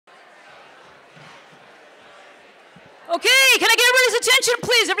Okay, can I get everybody's attention,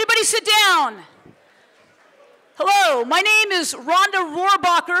 please? Everybody sit down. Hello, my name is Rhonda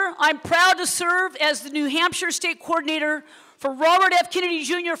Rohrbacher. I'm proud to serve as the New Hampshire State Coordinator for Robert F. Kennedy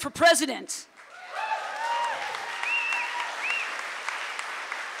Jr. for President.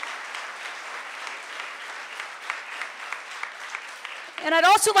 And I'd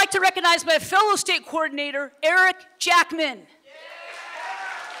also like to recognize my fellow state coordinator, Eric Jackman.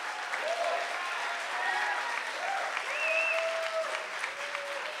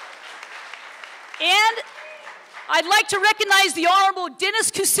 And I'd like to recognize the Honorable Dennis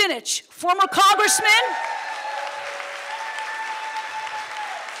Kucinich, former congressman,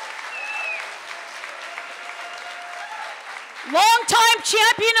 longtime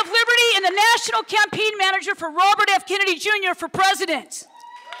champion of liberty and the national campaign manager for Robert F. Kennedy Jr. for president.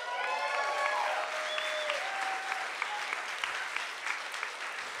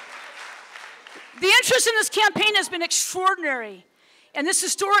 The interest in this campaign has been extraordinary. And this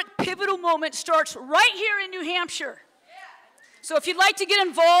historic pivotal moment starts right here in New Hampshire. So if you'd like to get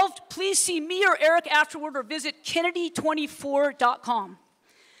involved, please see me or Eric afterward or visit Kennedy24.com.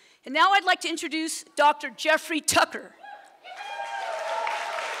 And now I'd like to introduce Dr. Jeffrey Tucker.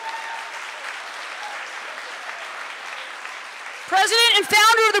 President and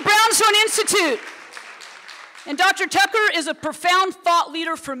founder of the Brownstone Institute. And Dr. Tucker is a profound thought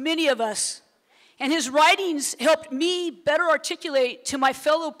leader for many of us. And his writings helped me better articulate to my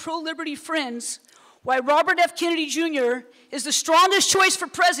fellow pro-liberty friends why Robert F. Kennedy Jr. is the strongest choice for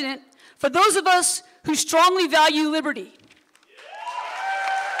president for those of us who strongly value liberty.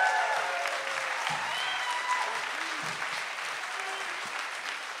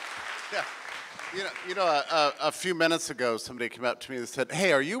 Yeah, a few minutes ago, somebody came up to me and said,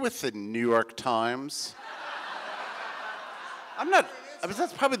 "Hey, are you with the New York Times?" I'm not. I mean,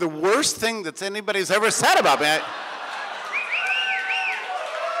 that's probably the worst thing that anybody's ever said about me.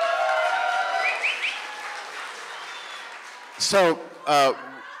 So,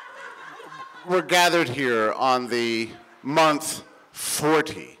 we're gathered here on the month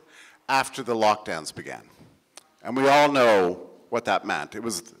 40 after the lockdowns began. And we all know what that meant. It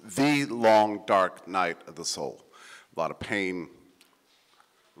was the long, dark night of the soul. A lot of pain,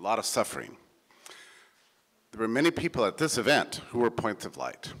 a lot of suffering. There were many people at this event who were points of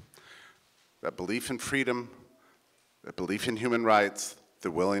light. That belief in freedom, that belief in human rights, the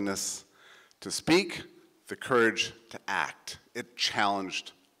willingness to speak, the courage to act. It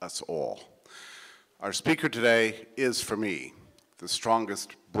challenged us all. Our speaker today is, for me, the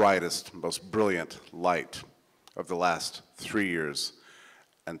strongest, brightest, most brilliant light of the last 3 years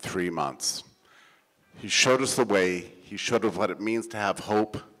and 3 months. He showed us the way. He showed us what it means to have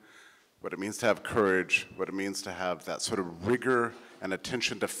hope, what it means to have courage, what it means to have that sort of rigor and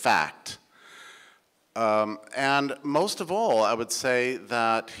attention to fact. And most of all, I would say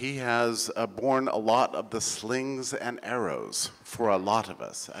that he has borne a lot of the slings and arrows for a lot of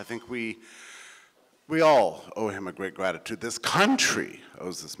us. I think we all owe him a great gratitude. This country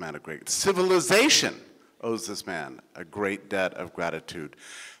owes this man a great, civilization owes this man a great debt of gratitude.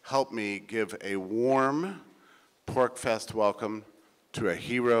 Help me give a warm PorcFest welcome to a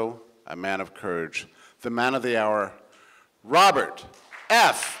hero, a man of courage, the man of the hour, Robert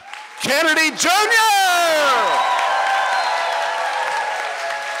F. Kennedy Jr.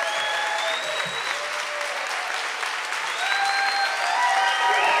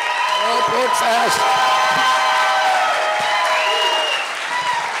 Hello, PorcFest.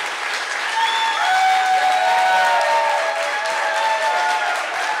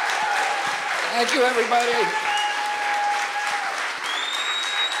 Thank you, everybody.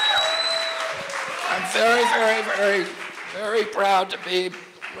 I'm very proud to be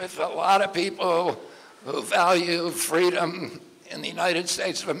with a lot of people who value freedom in the United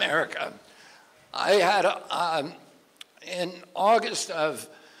States of America. I had, in August of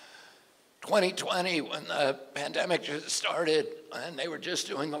 2020, when the pandemic just started and they were just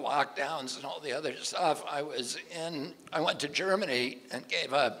doing the lockdowns and all the other stuff, I went to Germany and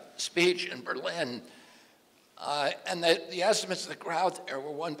gave a speech in Berlin. And the estimates of the crowd there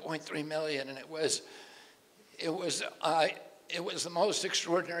were 1.3 million, and it was the most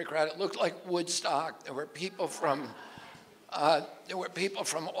extraordinary crowd. It looked like Woodstock. There were people from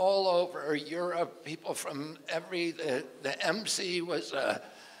all over Europe. People from the MC was a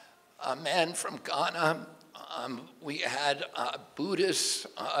man from Ghana. We had Buddhists,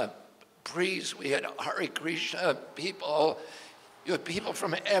 priests. We had Hare Krishna people. You had people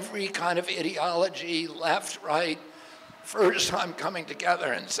from every kind of ideology, left, right, first time coming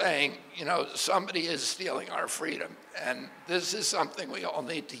together and saying, you know, somebody is stealing our freedom, and this is something we all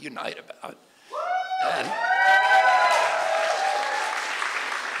need to unite about. And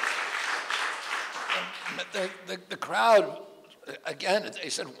The crowd, again, they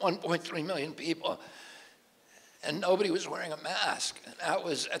said 1.3 million people, and nobody was wearing a mask. And that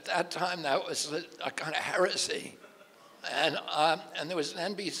was, at that time, that was a kind of heresy. And there was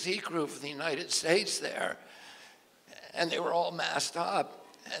an NBC crew from the United States there, and they were all masked up.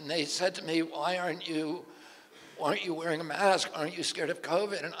 And they said to me, why aren't you wearing a mask? Aren't you scared of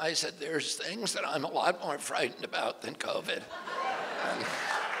COVID? And I said, there's things that I'm a lot more frightened about than COVID.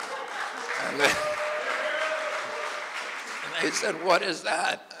 And they said, what is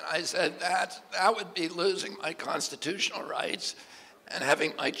that? And I said, that would be losing my constitutional rights and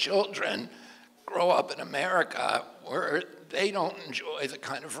having my children grow up in America where they don't enjoy the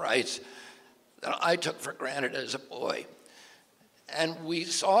kind of rights that I took for granted as a boy. And we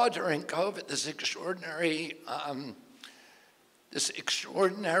saw during COVID this extraordinary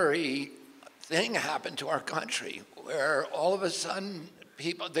thing happen to our country, where all of a sudden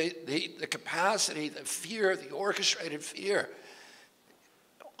people, the capacity, the fear, the orchestrated fear,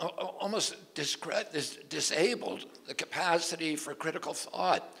 almost disabled the capacity for critical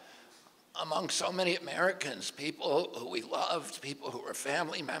thought among so many Americans, people who we loved, people who were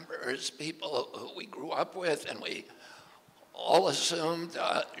family members, people who we grew up with, and we all assumed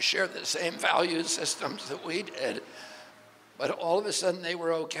shared the same value systems that we did. But all of a sudden they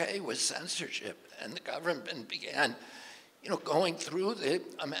were okay with censorship, and the government began, going through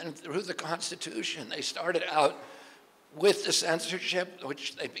the Constitution. They started out with the censorship,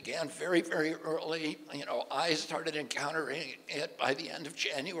 which they began very, very early. I started encountering it by the end of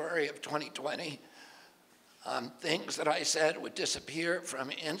January of 2020. Things that I said would disappear from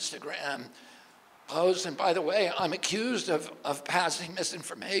Instagram posts. And by the way, I'm accused of passing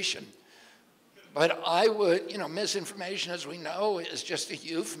misinformation. But I would, misinformation, as we know, is just a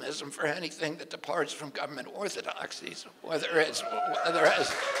euphemism for anything that departs from government orthodoxies, whether it's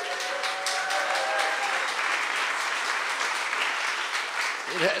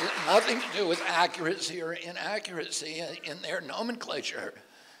it has nothing to do with accuracy or inaccuracy in their nomenclature.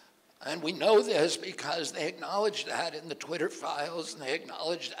 And we know this because they acknowledged that in the Twitter files, and they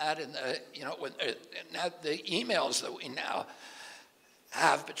acknowledged that in the, the emails that we now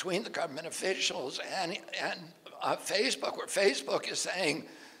have between the government officials and Facebook, where Facebook is saying,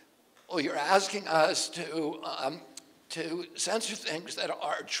 well, you're asking us to censor things that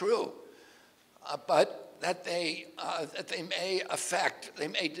are true, but that they may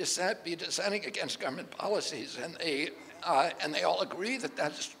be dissenting against government policies, and they all agree that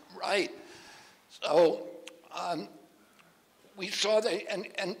that's right. So we saw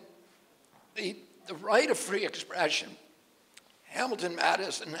the right of free expression. Hamilton,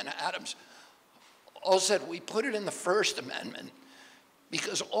 Madison, and Adams all said we put it in the First Amendment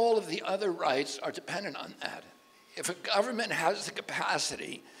because all of the other rights are dependent on that. If a government has the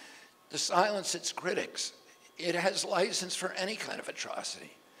capacity to silence its critics, it has license for any kind of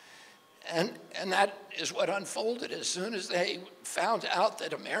atrocity. And that is what unfolded as soon as they found out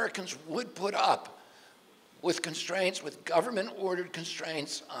that Americans would put up with constraints, with government-ordered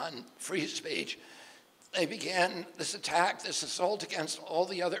constraints on free speech. They began this attack, this assault against all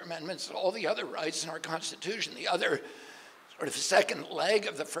the other amendments, all the other rights in our Constitution. The other sort of second leg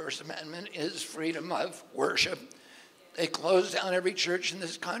of the First Amendment is freedom of worship. They closed down every church in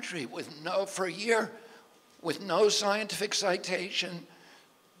this country for a year with no scientific citation,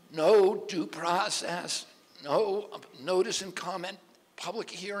 no due process, no notice and comment, public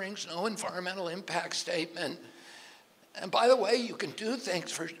hearings, no environmental impact statement. And by the way, you can do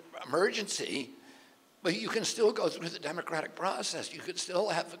things for emergency, but you can still go through the democratic process. You could still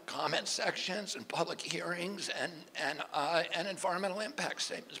have comment sections and public hearings and environmental impact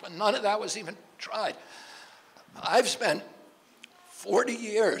statements, but none of that was even tried. I've spent 40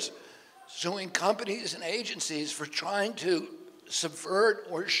 years suing companies and agencies for trying to subvert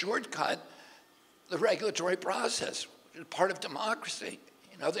or shortcut the regulatory process, which is part of democracy.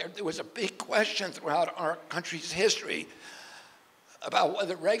 There was a big question throughout our country's history about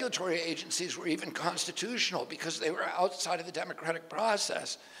whether regulatory agencies were even constitutional because they were outside of the democratic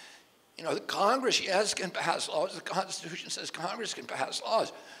process. The Congress, yes, can pass laws. The Constitution says Congress can pass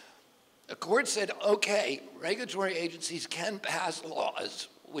laws. The court said, okay, regulatory agencies can pass laws,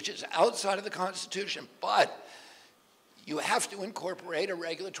 which is outside of the Constitution, but you have to incorporate a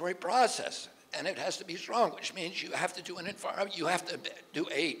regulatory process, and it has to be strong, which means you have to do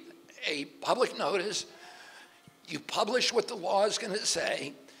a public notice. You publish what the law is going to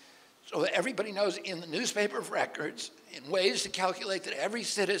say, so that everybody knows in the newspaper of records, in ways to calculate that every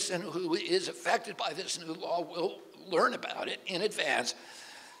citizen who is affected by this new law will learn about it in advance.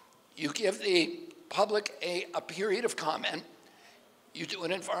 You give the public a period of comment. You do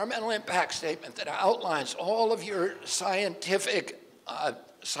an environmental impact statement that outlines all of your scientific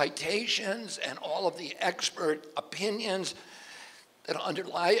citations and all of the expert opinions that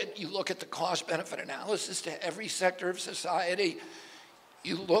underlie it. You look at the cost-benefit analysis to every sector of society.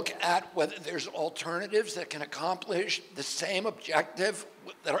 You look at whether there's alternatives that can accomplish the same objective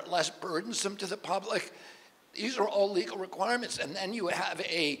that are less burdensome to the public. These are all legal requirements. And then you have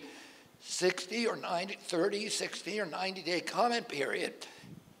a 60 or 90, 30, 60 or 90-day comment period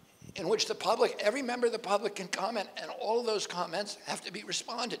in which the public, every member of the public can comment, and all of those comments have to be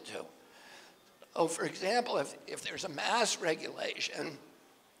responded to. Oh, for example, if there's a mass regulation,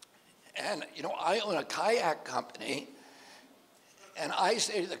 and I own a kayak company, and I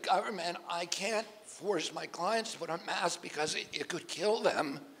say to the government, I can't force my clients to put on masks because it could kill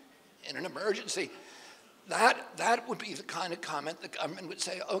them in an emergency. That would be the kind of comment the government would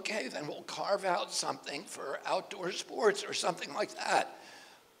say, okay, then we'll carve out something for outdoor sports or something like that.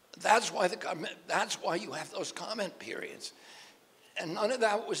 That's why you have those comment periods. And none of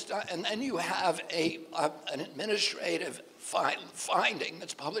that was done. And then you have an administrative finding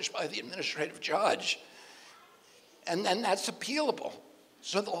that's published by the administrative judge. And then that's appealable.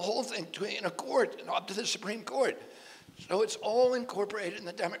 So the whole thing in a court, up to the Supreme Court. So it's all incorporated in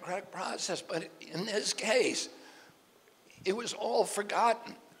the democratic process. But in this case, it was all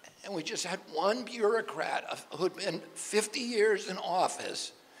forgotten. And we just had one bureaucrat who'd been 50 years in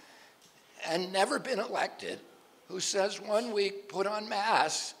office and never been elected, who says 1 week put on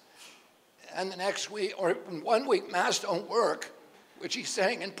masks, and the next week, or 1 week masks don't work, which he's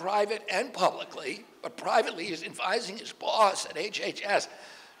saying in private and publicly, but privately he's advising his boss at HHS,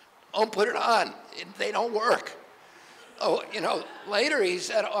 don't put it on, they don't work. Oh, later he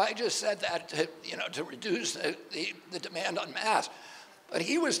said, oh, I just said that to reduce the demand on masks. But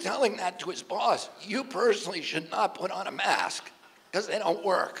he was telling that to his boss, you personally should not put on a mask because they don't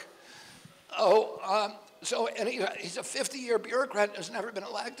work. And he's a 50-year bureaucrat who's never been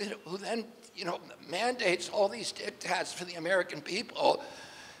elected, who then, mandates all these diktats for the American people,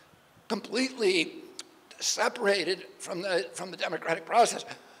 completely separated from the democratic process.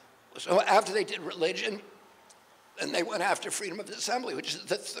 So after they did religion, then they went after freedom of assembly, which is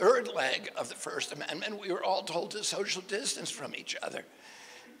the third leg of the First Amendment. We were all told to social distance from each other.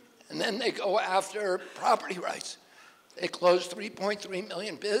 And then they go after property rights. They closed 3.3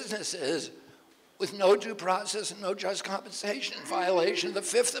 million businesses with no due process and no just compensation in violation of the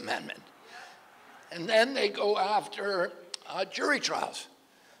Fifth Amendment. And then they go after jury trials.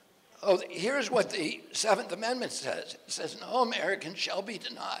 Oh, here's what the Seventh Amendment says. It says, no American shall be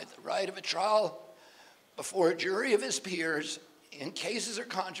denied the right of a trial before a jury of his peers in cases or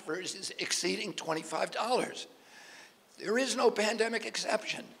controversies exceeding $25. There is no pandemic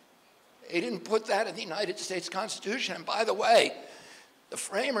exception. They didn't put that in the United States Constitution. And by the way, the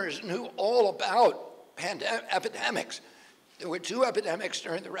framers knew all about epidemics. There were two epidemics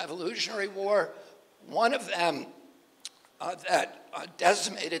during the Revolutionary War. One of them that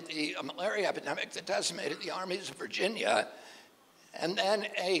decimated the malaria epidemic that decimated the armies of Virginia, and then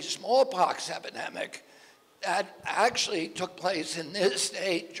a smallpox epidemic that actually took place in this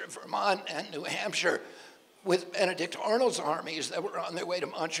state, Vermont and New Hampshire, with Benedict Arnold's armies that were on their way to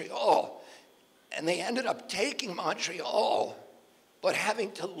Montreal. And they ended up taking Montreal, but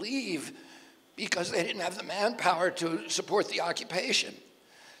having to leave because they didn't have the manpower to support the occupation.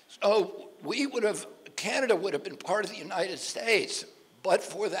 So Canada would have been part of the United States, but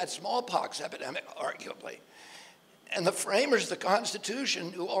for that smallpox epidemic, arguably. And the framers of the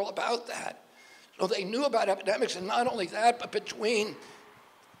Constitution knew all about that. So they knew about epidemics, and not only that, but between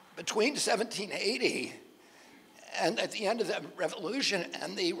 1780 and at the end of the Revolution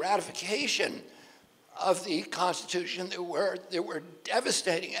and the ratification of the Constitution, there were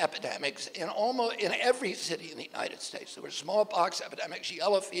devastating epidemics in every city in the United States. There were smallpox epidemics,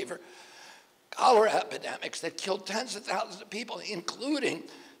 yellow fever, cholera epidemics that killed tens of thousands of people, including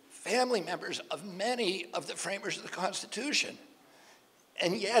family members of many of the framers of the Constitution.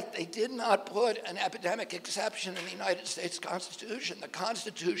 And yet they did not put an epidemic exception in the United States Constitution. The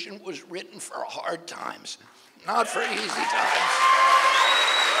Constitution was written for hard times, not for easy times.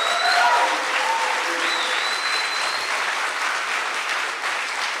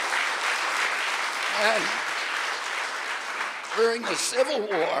 And during the Civil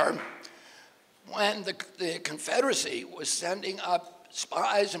War, when the Confederacy was sending up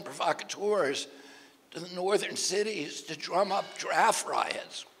spies and provocateurs to the northern cities to drum up draft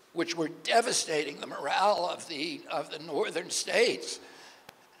riots, which were devastating the morale of the northern states,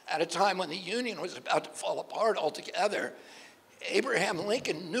 at a time when the Union was about to fall apart altogether, Abraham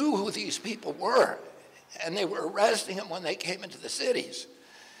Lincoln knew who these people were. And they were arresting them when they came into the cities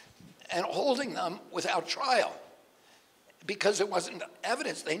and holding them without trial because there wasn't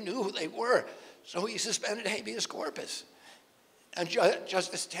evidence. They knew who they were. So he suspended habeas corpus. And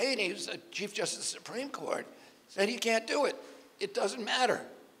Justice Taney, who's the Chief Justice of the Supreme Court, said he can't do it. It doesn't matter.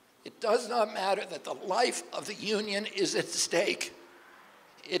 It does not matter that the life of the Union is at stake.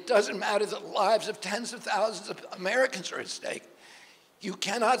 It doesn't matter that the lives of tens of thousands of Americans are at stake. You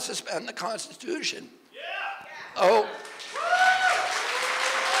cannot suspend the Constitution. Yeah. Oh.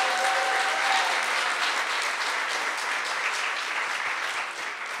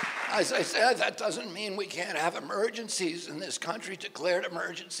 As I said, that doesn't mean we can't have emergencies in this country, declared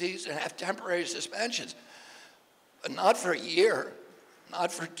emergencies, and have temporary suspensions. But not for a year,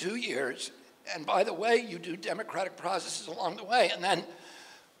 not for 2 years. And by the way, you do democratic processes along the way. And then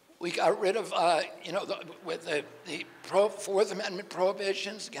we got rid of, with the Fourth Amendment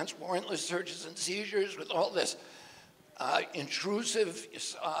prohibitions against warrantless searches and seizures, with all this intrusive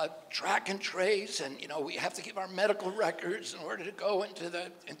track and trace, and we have to give our medical records in order to go into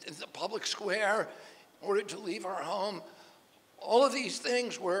the public square, in order to leave our home. All of these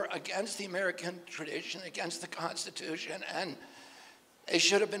things were against the American tradition, against the Constitution, and they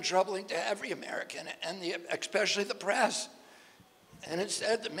should have been troubling to every American, and especially the press. And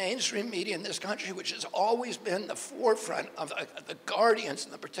instead, the mainstream media in this country, which has always been the forefront of the guardians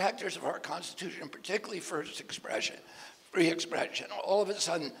and the protectors of our Constitution, particularly free expression, all of a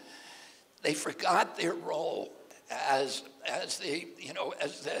sudden, they forgot their role as the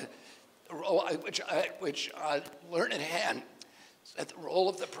role which learned in hand, that the role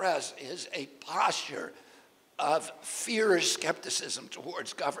of the press is a posture of fierce skepticism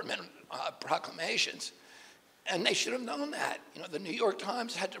towards government proclamations. And they should have known that. The New York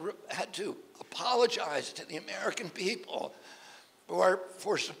Times had to apologize to the American people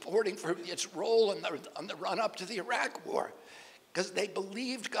for supporting its role on the run-up to the Iraq War, because they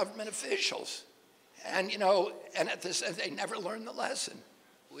believed government officials. And at this end, they never learned the lesson,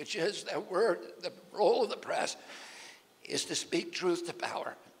 which is that the role of the press is to speak truth to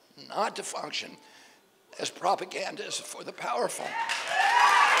power, not to function as propagandists for the powerful.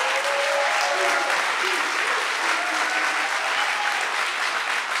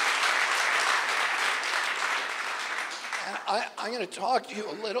 I'm going to talk to you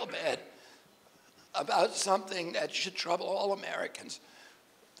a little bit about something that should trouble all Americans,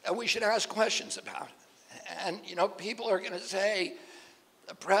 that we should ask questions about. And, people are going to say,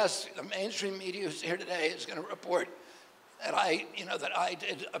 the press, the mainstream media who's here today is going to report that I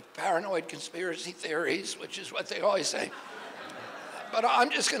did a paranoid conspiracy theories, which is what they always say. But I'm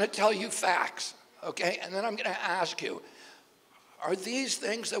just going to tell you facts, okay? And then I'm going to ask you, are these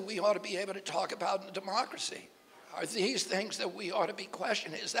things that we ought to be able to talk about in a democracy? Are these things that we ought to be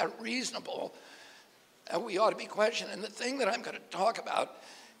questioning? Is that reasonable? And we ought to be questioning. And the thing that I'm going to talk about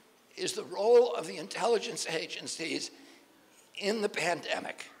is the role of the intelligence agencies in the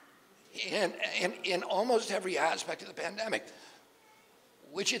pandemic, in almost every aspect of the pandemic,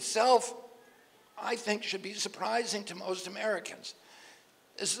 which itself, I think, should be surprising to most Americans.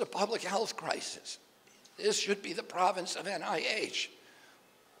 This is a public health crisis. This should be the province of NIH.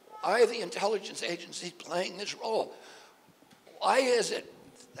 Why are the intelligence agencies playing this role? Why is it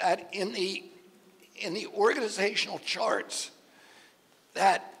that in the organizational charts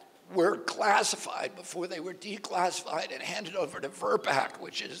that were classified before they were declassified and handed over to VRBPAC,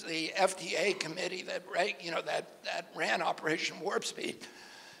 which is the FDA committee that ran Operation Warp Speed,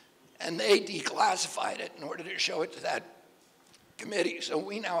 and they declassified it in order to show it to that committee, so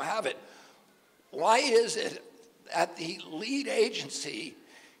we now have it. Why is it that the lead agency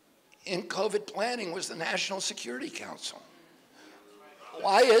in COVID planning was the National Security Council?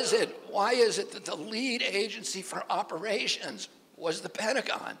 Why is it that the lead agency for operations was the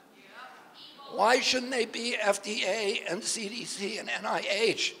Pentagon? Why shouldn't they be FDA and CDC and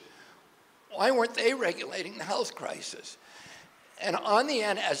NIH? Why weren't they regulating the health crisis? And on the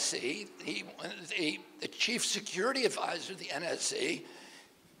NSC, the chief security advisor of the NSC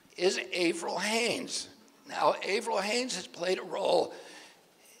is Avril Haines. Now, Avril Haines has played a role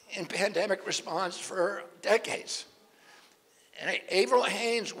in pandemic response for decades. And Avril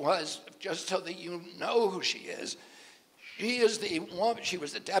Haines was, just so that you know who she is she was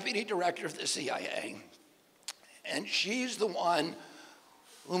the deputy director of the CIA, and she's the one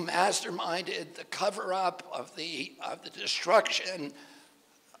who masterminded the cover-up of the destruction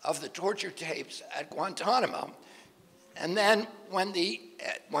of the torture tapes at Guantanamo. And then when the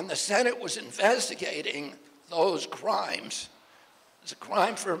Senate was investigating those crimes, it's a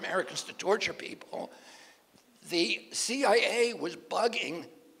crime for Americans to torture people, the CIA was bugging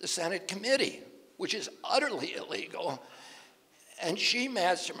the Senate committee which is utterly illegal, and she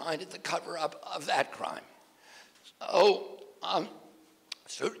masterminded the cover-up of that crime.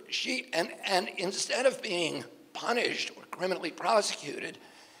 So she, and instead of being punished or criminally prosecuted,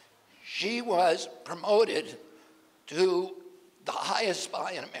 she was promoted to the highest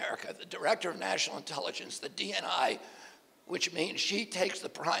spy in America, the Director of National Intelligence, the DNI, which means she takes the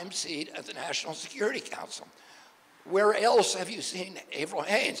prime seat at the National Security Council. Where else have you seen Avril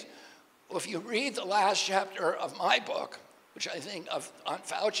Haines? Well, if you read the last chapter of my book, which I think on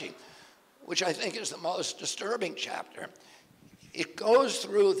Fauci, which I think is the most disturbing chapter, it goes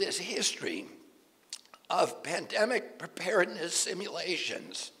through this history of pandemic preparedness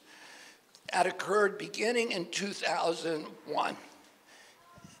simulations that occurred beginning in 2001,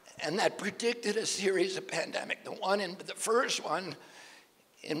 and that predicted a series of pandemic. The first one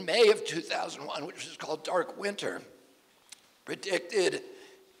in May of 2001, which was called Dark Winter, predicted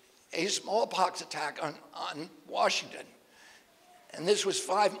a smallpox attack on Washington. And this was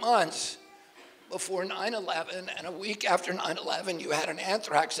 5 months before 9/11, and a week after 9/11, you had an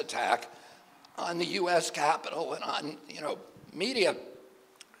anthrax attack on the US Capitol and on, media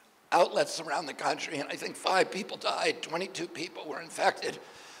outlets around the country, and I think 5 people died, 22 people were infected.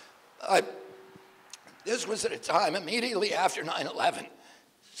 This was at a time immediately after 9/11.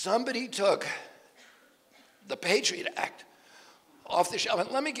 Somebody took the Patriot Act off the shelf,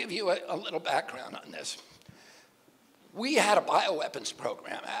 and let me give you a little background on this. We had a bioweapons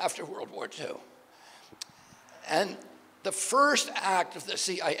program after World War II, and the first act of the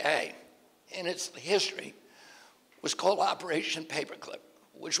CIA in its history was called Operation Paperclip,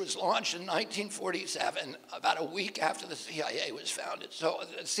 which was launched in 1947, about a week after the CIA was founded. So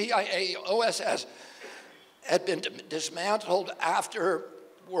the CIA, OSS, had been dismantled after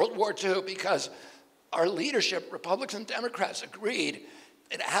World War II because our leadership, Republicans and Democrats, agreed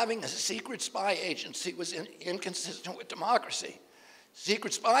that having a secret spy agency was inconsistent with democracy.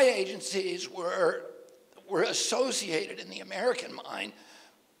 Secret spy agencies were associated in the American mind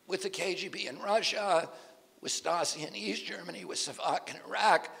with the KGB in Russia, with Stasi in East Germany, with Savak in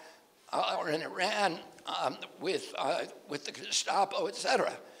Iraq, or in Iran, with the Gestapo,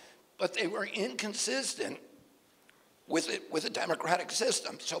 etc. But they were inconsistent with the democratic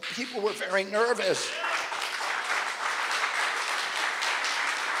system. So people were very nervous.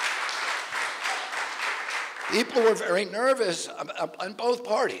 People were very nervous on both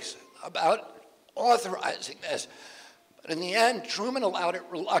parties about authorizing this. But in the end, Truman allowed it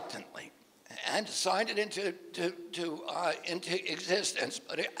reluctantly and signed it into existence,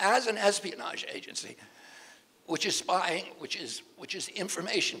 but as an espionage agency, which is spying, which is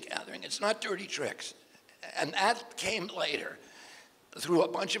information gathering. It's not dirty tricks. And that came later through a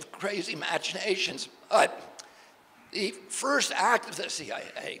bunch of crazy machinations. But the first act of the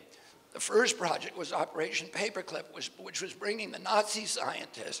CIA, the first project was Operation Paperclip, which was bringing the Nazi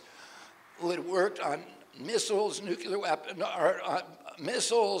scientists who had worked on missiles, nuclear weapons,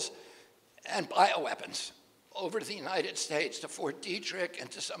 missiles, and bioweapons over to the United States, to Fort Detrick and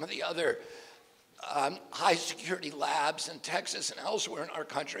to some of the other high security labs in Texas and elsewhere in our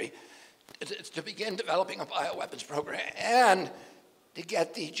country to begin developing a bioweapons program, and to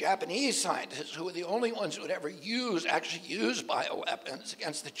get the Japanese scientists, who were the only ones who would ever actually use bioweapons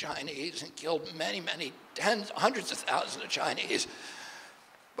against the Chinese and killed many, many hundreds of thousands of Chinese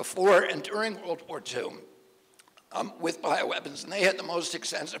before and during World War II. With bioweapons, and they had the most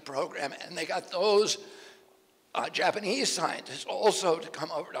extensive program, and they got those Japanese scientists also to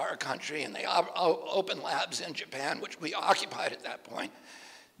come over to our country, and they opened labs in Japan, which we occupied at that point,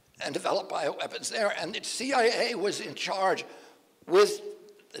 and developed bioweapons there. And the CIA was in charge with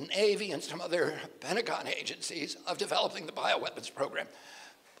the Navy and some other Pentagon agencies of developing the bioweapons program.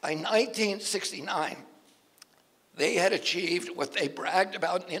 By 1969, they had achieved what they bragged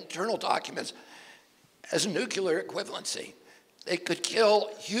about in internal documents as nuclear equivalency. They could kill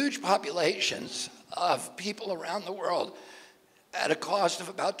huge populations of people around the world at a cost of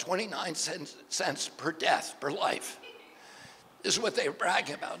about 29 cents per death, per life. This is what they were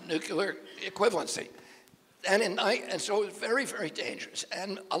bragging about, nuclear equivalency. And so it was very, very dangerous.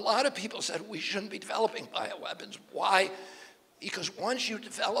 And a lot of people said we shouldn't be developing bioweapons. Why? Because once you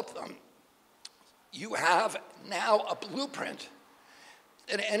develop them, you have now a blueprint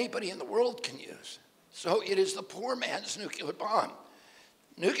that anybody in the world can use. So it is the poor man's nuclear bomb.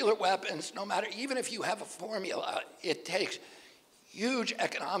 Nuclear weapons, no matter, even if you have a formula, it takes huge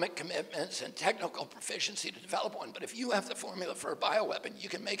economic commitments and technical proficiency to develop one. But if you have the formula for a bioweapon, you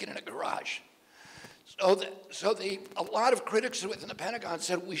can make it in a garage. A lot of critics within the Pentagon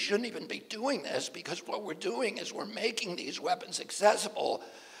said we shouldn't even be doing this, because what we're doing is we're making these weapons accessible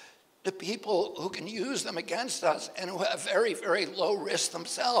to people who can use them against us and who have very, very low risk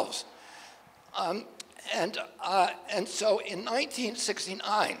themselves. And so in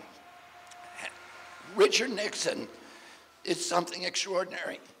 1969, Richard Nixon did something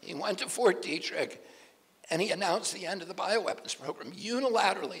extraordinary. He went to Fort Detrick and he announced the end of the bioweapons program.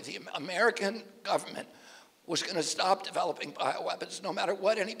 Unilaterally, the American government was going to stop developing bioweapons no matter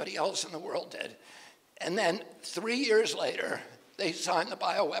what anybody else in the world did. And then 3 years later, they signed the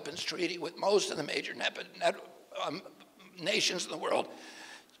bioweapons treaty with most of the major nations in the world,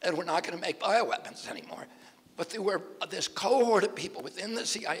 and we're not going to make bioweapons anymore. But there were this cohort of people within the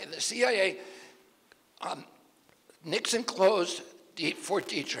CIA. The CIA, Nixon closed Fort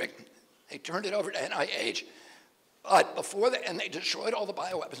Detrick. They turned it over to NIH. But and they destroyed all the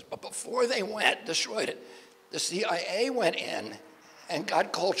bioweapons. But before they destroyed it, the CIA went in and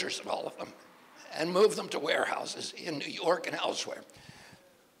got cultures of all of them and moved them to warehouses in New York and elsewhere.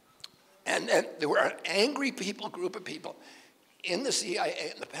 And then there were an angry group of people in the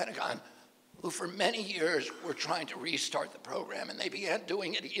CIA and the Pentagon who for many years were trying to restart the program, and they began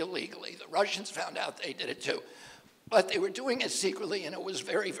doing it illegally. The Russians found out they did it too. But they were doing it secretly, and it was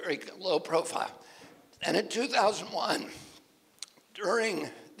very, very low profile. And in 2001,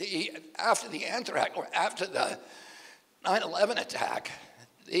 after the anthrax, or after the 9/11 attack,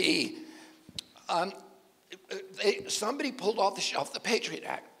 somebody pulled off the shelf the Patriot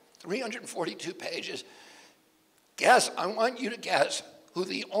Act, 342 pages. I want you to guess who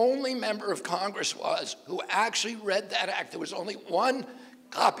the only member of Congress was who actually read that act. There was only one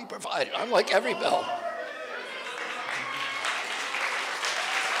copy provided, unlike every bill.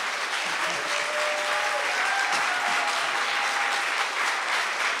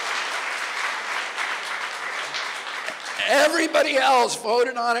 Everybody else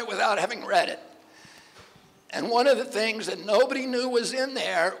voted on it without having read it. And one of the things that nobody knew was in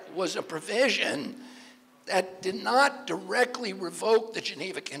there was a provision that did not directly revoke the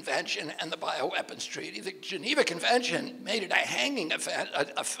Geneva Convention and the Bioweapons Treaty. The Geneva Convention made it a hanging offense,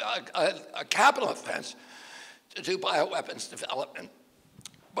 a capital offense to do bioweapons development.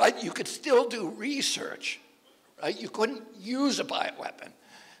 But you could still do research, right? You couldn't use a bioweapon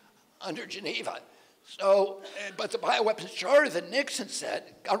under Geneva. So, but the bioweapons charter that Nixon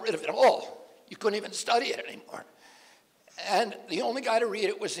said got rid of it all. You couldn't even study it anymore. And the only guy to read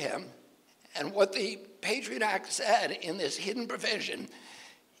it was him. And what the Patriot Act said in this hidden provision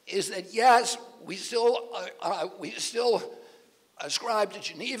is that, yes, we still ascribe to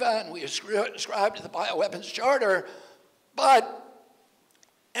Geneva and we ascribe to the bioweapons charter, but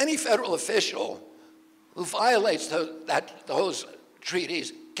any federal official who violates those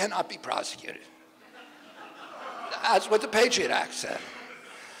treaties cannot be prosecuted. That's what the Patriot Act said.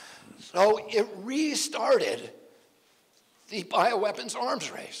 So it restarted the bioweapons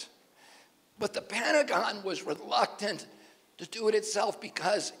arms race. But the Pentagon was reluctant to do it itself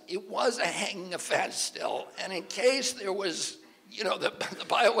because it was a hanging offense still. And in case there was, the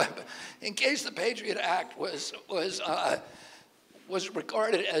bioweapon, in case the Patriot Act was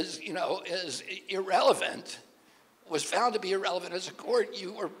regarded as, as irrelevant, was found to be irrelevant as a court,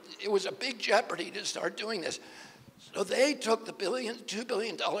 it was a big jeopardy to start doing this. So they took the $2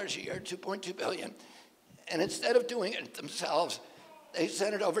 billion a year, $2.2 billion, and instead of doing it themselves, they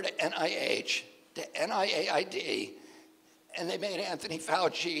sent it over to NIH, to NIAID, and they made Anthony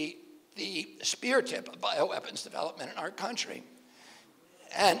Fauci the spear tip of bioweapons development in our country.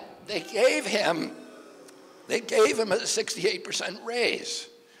 And they gave him a 68% raise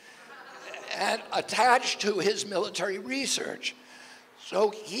and attached to his military research. So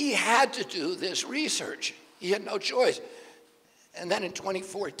he had to do this research. He had no choice. And then in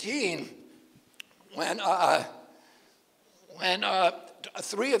 2014, when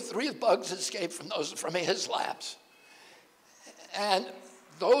three of the bugs escaped from his labs, and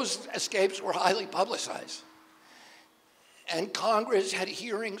those escapes were highly publicized, and Congress had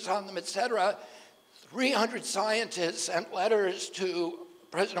hearings on them, et cetera. 300 scientists sent letters to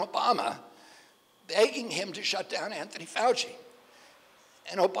President Obama begging him to shut down Anthony Fauci.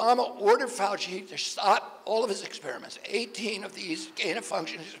 And Obama ordered Fauci to stop all of his experiments, 18 of these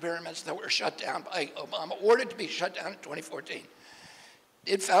gain-of-function experiments that were shut down by Obama, ordered to be shut down in 2014.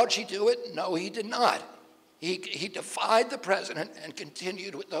 Did Fauci do it? No, he did not. He defied the president and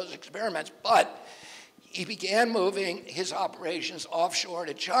continued with those experiments, but he began moving his operations offshore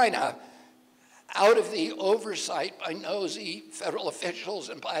to China out of the oversight by nosy federal officials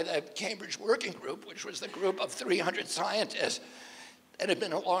and by the Cambridge Working Group, which was the group of 300 scientists that had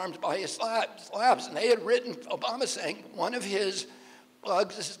been alarmed by his labs. And they had written Obama saying one of his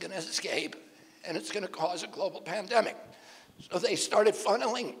bugs is going to escape and it's going to cause a global pandemic. So they started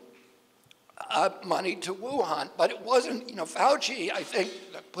funneling money to Wuhan. But it wasn't, Fauci, I think,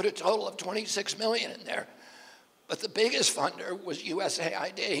 put a total of 26 million in there. But the biggest funder was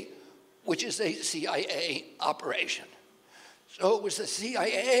USAID, which is a CIA operation. So it was the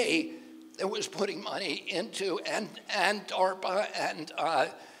CIA that was putting money into, and DARPA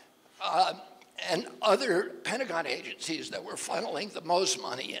and other Pentagon agencies that were funneling the most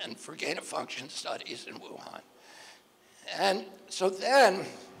money in for gain-of-function studies in Wuhan. And so then,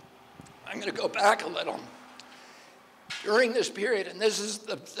 I'm going to go back a little. During this period, and this is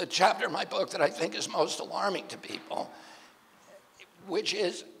the chapter of my book that I think is most alarming to people, which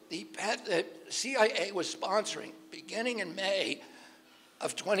is the CIA was sponsoring, beginning in May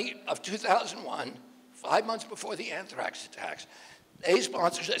of 2001, 5 months before the anthrax attacks, they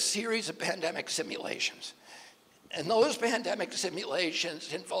sponsored a series of pandemic simulations. And those pandemic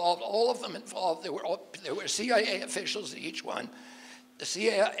simulations involved, all of them involved, there were CIA officials at each one. The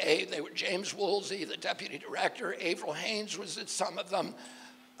CIA, they were James Woolsey, the deputy director, Avril Haines was at some of them,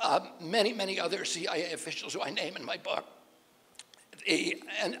 many, many other CIA officials who I name in my book.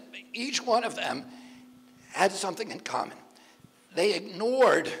 And each one of them had something in common. They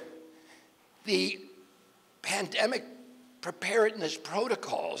ignored the pandemic preparedness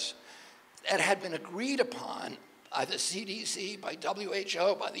protocols that had been agreed upon by the CDC, by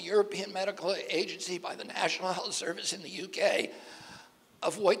WHO, by the European Medical Agency, by the National Health Service in the UK,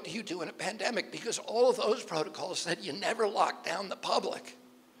 of what do you do in a pandemic, because all of those protocols said you never lock down the public.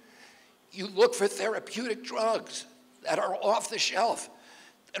 You look for therapeutic drugs that are off the shelf,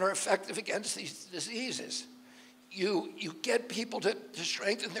 that are effective against these diseases. You get people to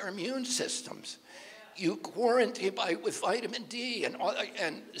strengthen their immune systems. You quarantine with vitamin D and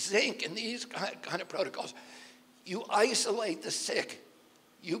zinc and these kind of protocols. You isolate the sick.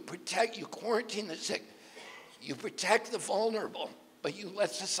 You quarantine the sick. You protect the vulnerable, but you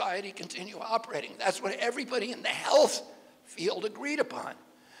let society continue operating. That's what everybody in the health field agreed upon.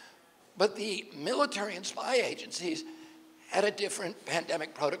 But the military and spy agencies had a different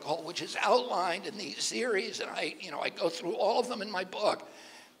pandemic protocol, which is outlined in these series, and I go through all of them in my book.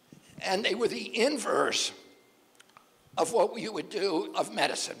 And they were the inverse of what you would do of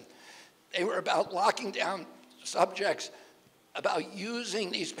medicine. They were about locking down subjects, about using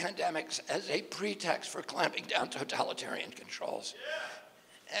these pandemics as a pretext for clamping down totalitarian controls.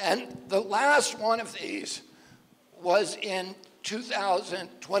 And the last one of these was in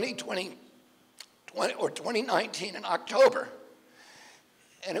 2019 in October.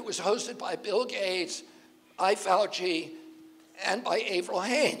 And it was hosted by Bill Gates, by Fauci, and by Avril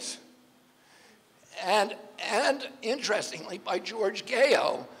Haines. And interestingly, by George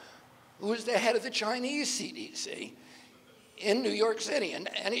Gao, who was the head of the Chinese CDC in New York City. And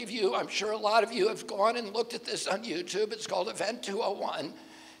any of you, I'm sure a lot of you have gone and looked at this on YouTube. It's called Event 201.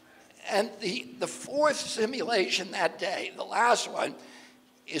 And the fourth simulation that day, the last one,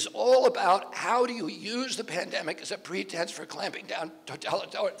 is all about how do you use the pandemic as a pretense for clamping down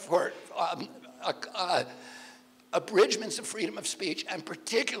for abridgments of freedom of speech, and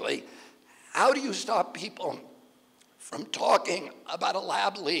particularly, how do you stop people from talking about a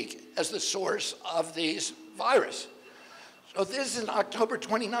lab leak as the source of these virus? So this is in October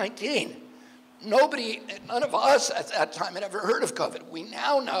 2019. None of us at that time had ever heard of COVID. We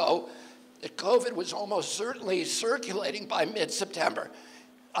now know that COVID was almost certainly circulating by mid-September.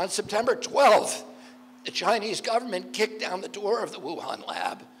 On September 12th, the Chinese government kicked down the door of the Wuhan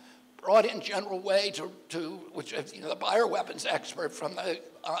lab, brought in General Wei, which is the bioweapons expert from the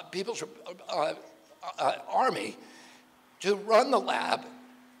People's Army, to run the lab,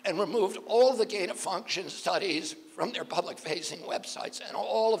 and removed all the gain-of-function studies from their public-facing websites and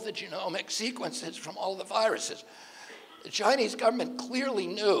all of the genomic sequences from all the viruses. The Chinese government clearly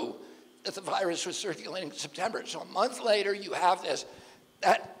knew that the virus was circulating in September. So a month later, you have this.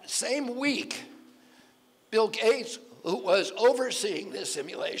 That same week, Bill Gates, who was overseeing this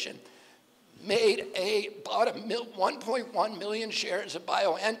simulation, bought 1.1 million shares of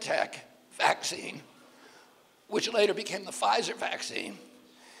BioNTech vaccine, which later became the Pfizer vaccine.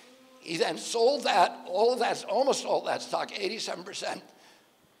 He then sold that, almost all that stock, 87%,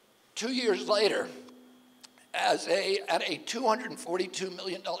 2 years later, at a $242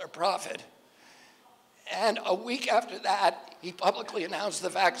 million profit. And a week after that, he publicly announced the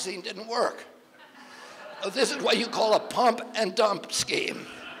vaccine didn't work. So this is what you call a pump and dump scheme.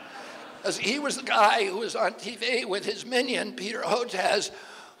 Because he was the guy who was on TV with his minion, Peter Hotez,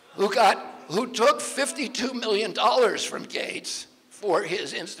 who took $52 million from Gates for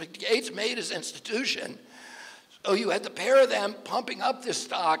Gates made his institution. So you had the pair of them pumping up this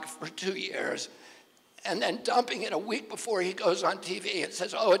stock for 2 years. and then dumping it a week before he goes on TV and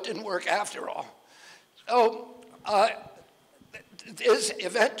says, oh, it didn't work after all. So this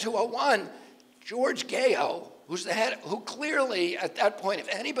Event 201, George Gayo, who's the head, who clearly at that point, if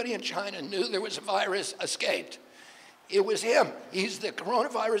anybody in China knew there was a virus, escaped. It was him. He's the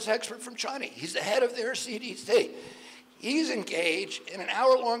coronavirus expert from China. He's the head of their CDC. He's engaged in an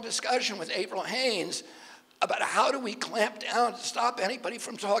hour-long discussion with April Haines about how do we clamp down to stop anybody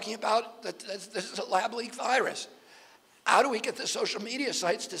from talking about that this is a lab leak virus. How do we get the social media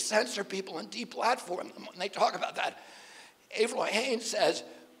sites to censor people and deplatform them when they talk about that? April Haines says,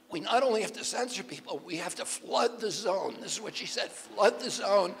 we not only have to censor people, we have to flood the zone. This is what she said, flood the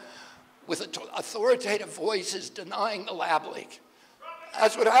zone with authoritative voices denying the lab leak.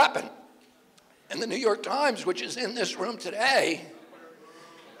 That's what happened. And the New York Times, which is in this room today,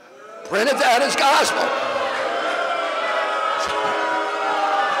 printed that as gospel.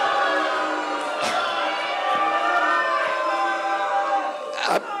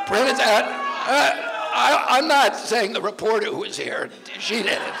 Printed that. I'm not saying the reporter who was here, she did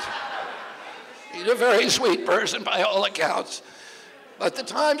it. She's a very sweet person by all accounts. But the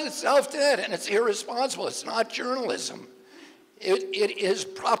Times itself did, and it's irresponsible. It's not journalism. It is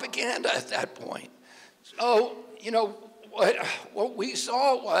propaganda at that point. So, you know, what we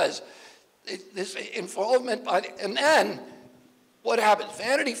saw was this involvement by and then what happened?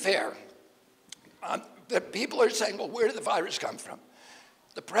 Vanity Fair. The people are saying, well, where did the virus come from?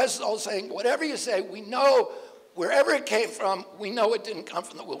 The press is all saying, whatever you say, we know, wherever it came from, we know it didn't come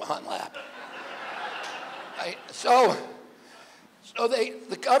from the Wuhan lab. Right? So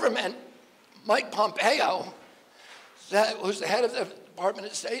the government, Mike Pompeo, who's the head of the Department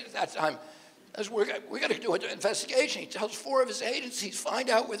of State at that time, says, we're going to do an investigation. He tells 4 of his agencies, find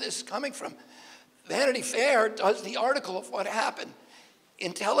out where this is coming from. Vanity Fair does the article of what happened.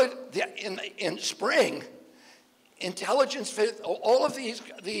 In spring, intelligence, all of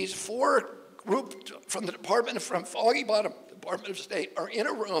these 4 groups from the department, from Foggy Bottom, Department of State, are in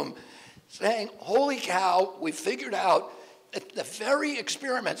a room saying, holy cow, we figured out that the very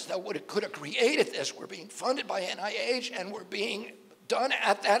experiments that could have created this were being funded by NIH and were being done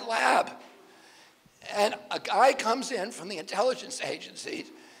at that lab. And a guy comes in from the intelligence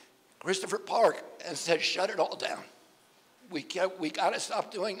agencies, Christopher Park, and says, shut it all down. We got to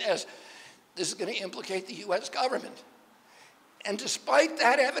stop doing this. This is going to implicate the US government. And despite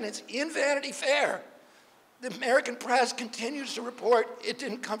that evidence in Vanity Fair, the American press continues to report it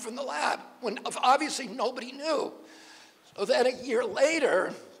didn't come from the lab, when obviously nobody knew. So then a year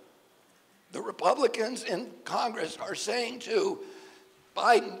later, the Republicans in Congress are saying to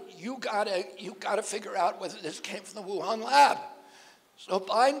Biden, you gotta figure out whether this came from the Wuhan lab. So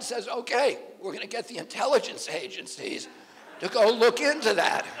Biden says, okay, we're gonna get the intelligence agencies to go look into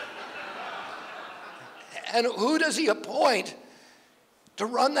that. And who does he appoint to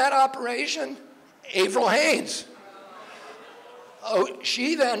run that operation? April Haines. Oh,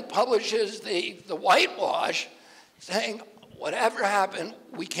 she then publishes the whitewash saying, whatever happened,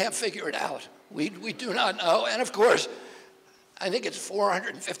 we can't figure it out. We do not know. And of course, I think it's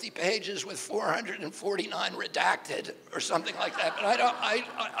 450 pages with 449 redacted or something like that. But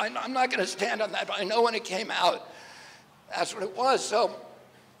I'm not going to stand on that. But I know when it came out, that's what it was. So,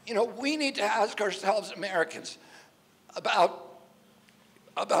 you know, we need to ask ourselves, Americans, about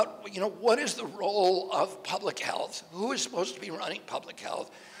you know, what is the role of public health? Who is supposed to be running public health?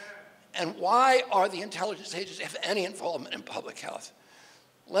 And why are the intelligence agencies have any involvement in public health?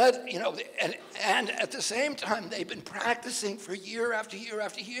 You know, and at the same time, they've been practicing for year after year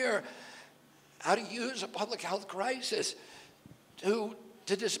after year how to use a public health crisis to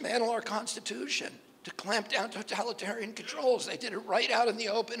dismantle our Constitution, to clamp down totalitarian controls. They did it right out in the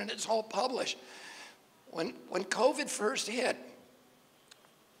open, and it's all published. When COVID first hit,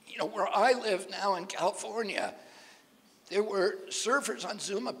 you know, where I live now in California, there were surfers on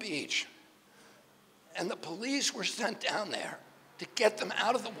Zuma Beach, and the police were sent down there to get them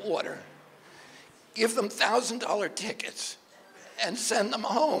out of the water, give them $1,000 tickets, and send them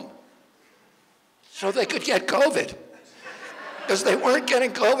home so they could get COVID. Because they weren't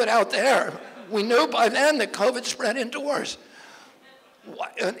getting COVID out there. We knew by then that COVID spread indoors.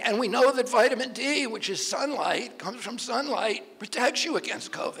 And we know that vitamin D, which is sunlight, comes from sunlight, protects you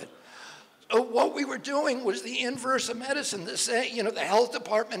against COVID. So what we were doing was the inverse of medicine. The health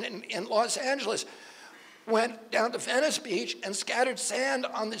department in Los Angeles went down to Venice Beach and scattered sand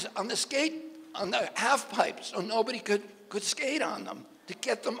on the half pipe so nobody could skate on them to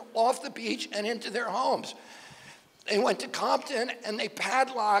get them off the beach and into their homes. They went to Compton and they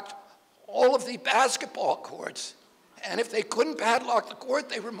padlocked all of the basketball courts. And if they couldn't padlock the court,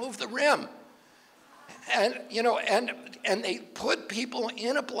 they removed the rim. And, you know, and they put people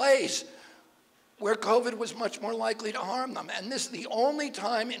in a place where COVID was much more likely to harm them. And this is the only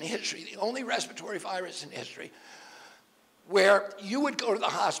time in history, the only respiratory virus in history, where you would go to the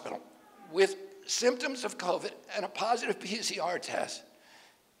hospital with symptoms of COVID and a positive PCR test.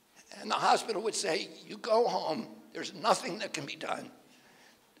 And the hospital would say, you go home, there's nothing that can be done.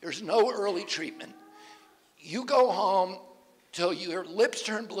 There's no early treatment. You go home till your lips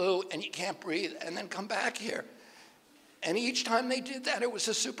turn blue and you can't breathe, and then come back here. And each time they did that, it was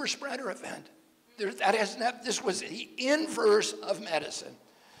a super spreader event. This was the inverse of medicine.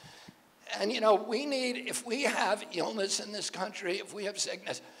 And you know, we need, if we have illness in this country, if we have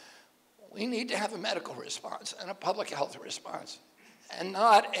sickness, we need to have a medical response and a public health response, and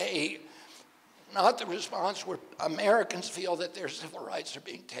not the response where Americans feel that their civil rights are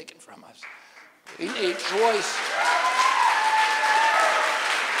being taken from us. We need choice.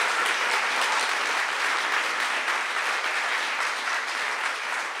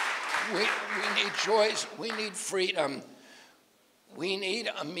 We need choice, we need freedom. We need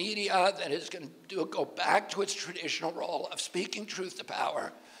a media that is going to go back to its traditional role of speaking truth to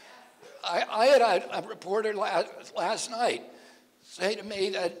power. I had a reporter last night say to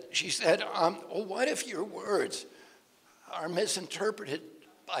me that she said, well, what if your words are misinterpreted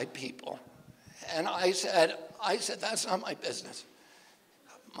by people? And I said, that's not my business.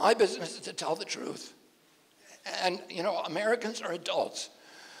 My business is to tell the truth. And, you know, Americans are adults.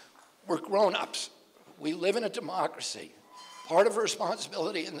 We're grown-ups. We live in a democracy. Part of the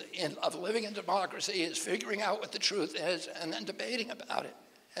responsibility of living in democracy is figuring out what the truth is and then debating about it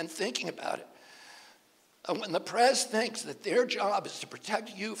and thinking about it. And when the press thinks that their job is to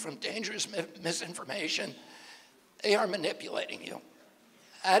protect you from dangerous misinformation, they are manipulating you.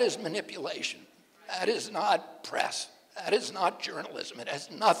 That is manipulation. That is not press. That is not journalism. It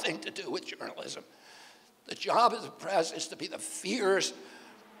has nothing to do with journalism. The job of the press is to be the fierce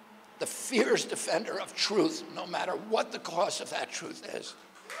defender of truth, no matter what the cost of that truth is.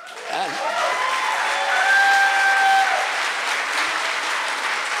 And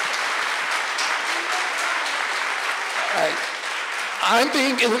I'm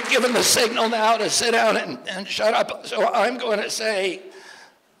being given the signal now to sit down and shut up, so I'm going to say,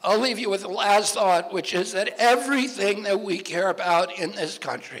 I'll leave you with the last thought, which is that everything that we care about in this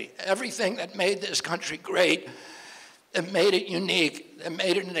country, everything that made this country great, that made it unique, that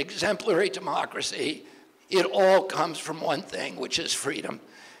made it an exemplary democracy, it all comes from one thing, which is freedom.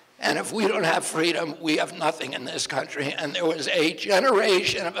 And if we don't have freedom, we have nothing in this country. And there was a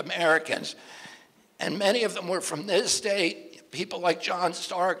generation of Americans, and many of them were from this state, people like John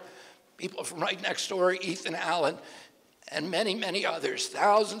Stark, people from right next door, Ethan Allen, and many, many others,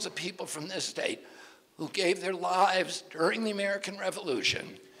 thousands of people from this state who gave their lives during the American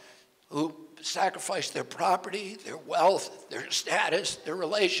Revolution, who sacrificed their property, their wealth, their status, their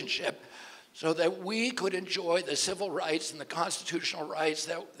relationship, so that we could enjoy the civil rights and the constitutional rights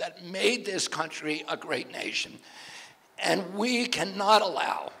that made this country a great nation. And we cannot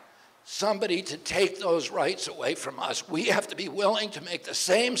allow somebody to take those rights away from us. We have to be willing to make the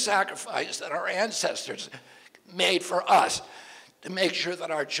same sacrifice that our ancestors made for us to make sure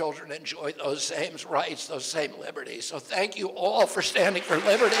that our children enjoy those same rights, those same liberties. So thank you all for standing for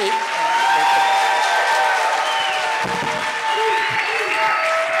liberty.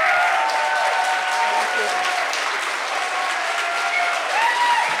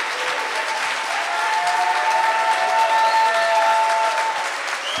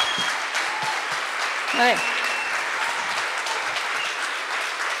 Hi.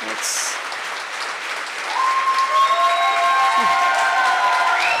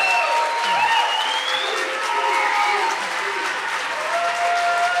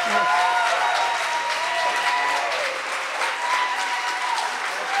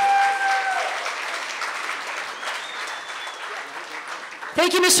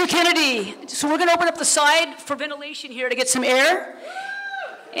 Thank you, Mr. Kennedy. So we're going to open up the side for ventilation here to get some air.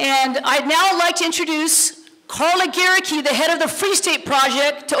 And I'd now like to introduce Carla Garricky, the head of the Free State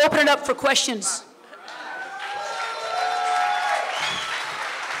Project, to open it up for questions.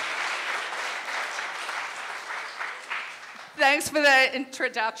 Thanks for the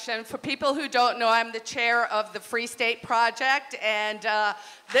introduction. For people who don't know, I'm the chair of the Free State Project, and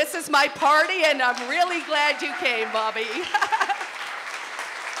this is my party, and I'm really glad you came, Bobby.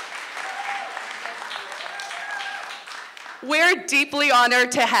 We're deeply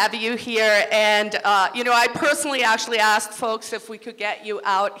honored to have you here, and you know, I personally actually asked folks if we could get you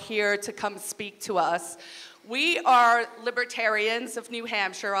out here to come speak to us. We are libertarians of New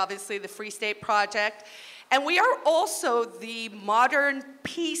Hampshire, obviously the Free State Project, And we are also the modern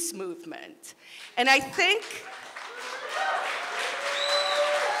peace movement. And I think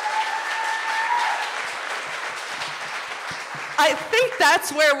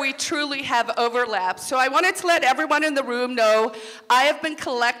that's where we truly have overlap. So I wanted to let everyone in the room know I have been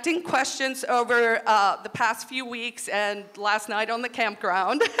collecting questions over the past few weeks and last night on the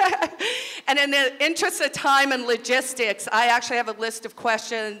campground. And in the interest of time and logistics, I actually have a list of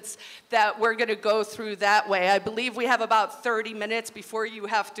questions that we're going to go through that way. I believe we have about 30 minutes before you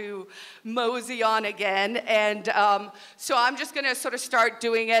have to mosey on again. And so I'm just going to sort of start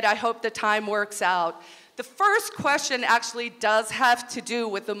doing it. I hope the time works out. The first question actually does have to do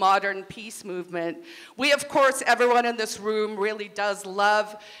with the modern peace movement. We, of course, everyone in this room really does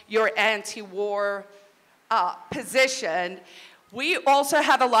love your anti-war position. We also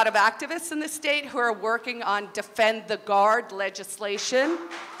have a lot of activists in the state who are working on Defend the Guard legislation.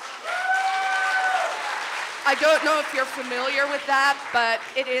 I don't know if you're familiar with that, but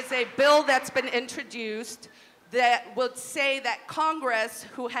it is a bill that's been introduced that would say that Congress,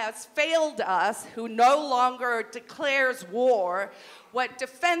 who has failed us, who no longer declares war, what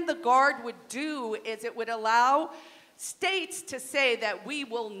Defend the Guard would do is it would allow states to say that we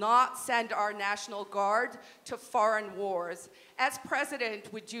will not send our National Guard to foreign wars. As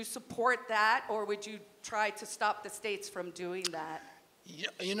president, would you support that, or would you try to stop the states from doing that?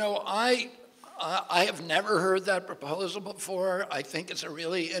 You know, I have never heard that proposal before. I think it's a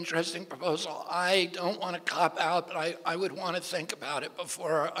really interesting proposal. I don't want to cop out, but I would want to think about it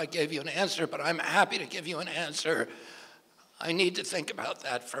before I gave you an answer, but I'm happy to give you an answer. I need to think about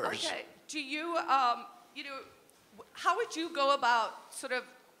that first. Okay. Do you, how would you go about sort of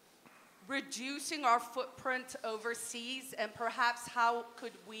reducing our footprint overseas, and perhaps how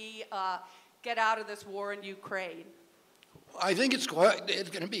could we get out of this war in Ukraine? I think it's going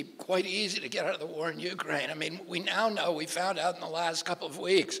to be quite easy to get out of the war in Ukraine. I mean, we now know, we found out in the last couple of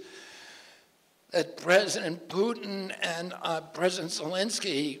weeks, that President Putin and President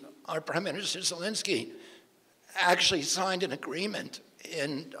Zelensky, our Prime Minister Zelensky, actually signed an agreement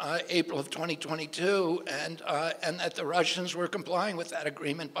in April of 2022, and that the Russians were complying with that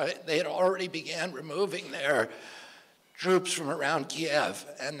agreement. But they had already began removing their troops from around Kiev,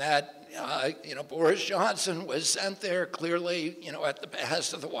 and that Boris Johnson was sent there clearly, at the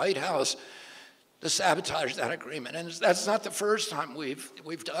behest of the White House to sabotage that agreement. And that's not the first time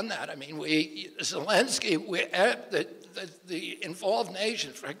we've done that. I mean, Zelensky, the involved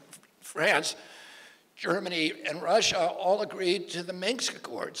nations, France, Germany, and Russia all agreed to the Minsk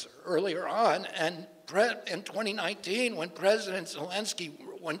Accords earlier on. And in 2019, when Zelensky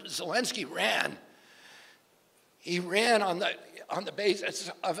ran, he ran on the basis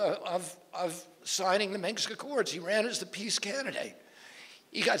of signing the Minsk Accords. He ran as the peace candidate.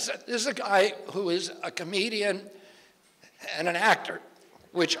 This is a guy who is a comedian and an actor,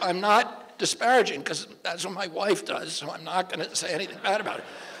 which I'm not disparaging because that's what my wife does, so I'm not going to say anything bad about it.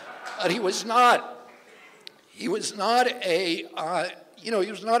 But he was not a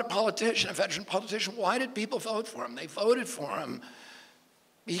politician, a veteran politician. Why did people vote for him? They voted for him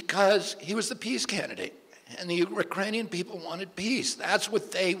because he was the peace candidate. And the Ukrainian people wanted peace. That's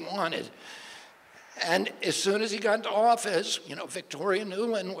what they wanted. And as soon as he got into office, Victoria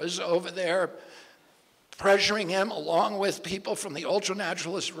Nuland was over there pressuring him, along with people from the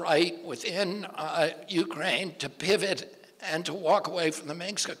ultra-nationalist right within Ukraine, to pivot and to walk away from the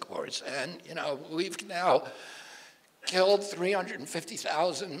Minsk Accords. And, we've now killed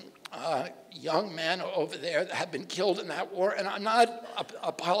 350,000 young men over there that have been killed in that war. And I'm not an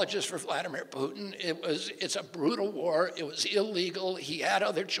apologist for Vladimir Putin. It's a brutal war. It was illegal. He had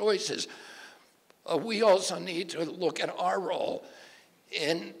other choices. We also need to look at our role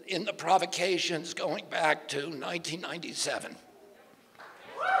in the provocations going back to 1997.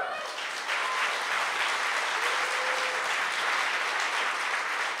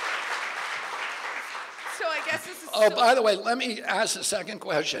 So I guess this is by the way, let me ask the second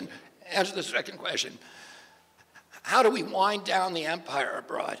question. Answer the second question. How do we wind down the empire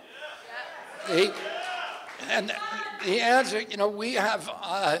abroad? And the answer, we have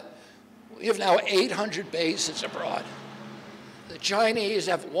now 800 bases abroad. The Chinese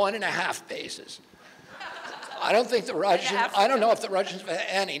have 1.5 bases. I don't think the Russians, I don't know if the Russians have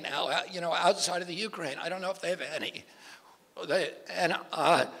any now, outside of the Ukraine. I don't know if they have any.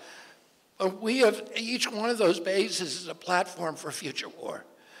 We have, each one of those bases is a platform for future war.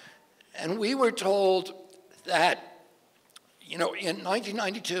 And we were told that, in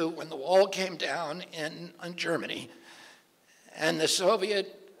 1992, when the wall came down in Germany, and the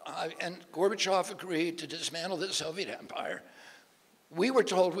Soviet, and Gorbachev agreed to dismantle the Soviet empire, we were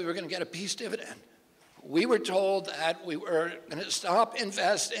told we were going to get a peace dividend. We were told that we were going to stop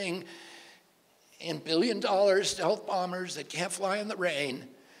investing in billion-dollar stealth bombers that can't fly in the rain,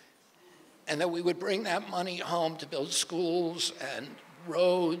 and that we would bring that money home to build schools and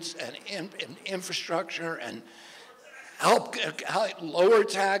roads and infrastructure and help lower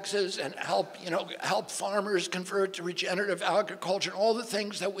taxes and help farmers convert to regenerative agriculture and all the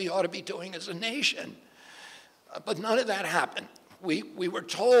things that we ought to be doing as a nation. But none of that happened. We were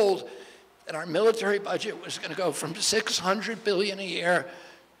told that our military budget was going to go from $600 billion a year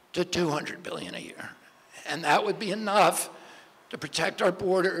to $200 billion a year. And that would be enough to protect our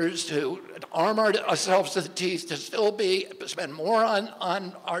borders, to arm ourselves to the teeth, to still spend more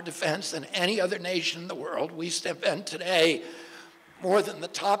on our defense than any other nation in the world. We spend today more than the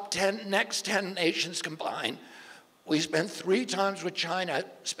top 10, next 10 nations combined. We spend 3 times what China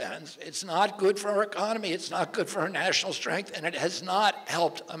spends. It's not good for our economy, it's not good for our national strength, and it has not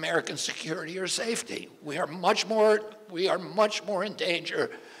helped American security or safety. We are much more in danger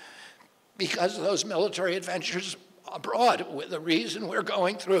because of those military adventures abroad. The reason we're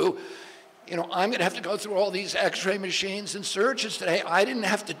going through, I'm going to have to go through all these X-ray machines and searches today. I didn't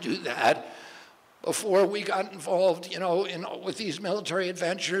have to do that before we got involved, with these military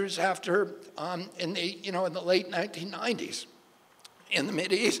adventures after in the late 1990s, in the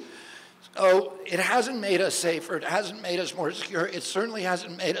Mideast. So it hasn't made us safer. It hasn't made us more secure. It certainly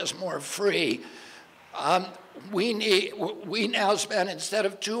hasn't made us more free. We now spend, instead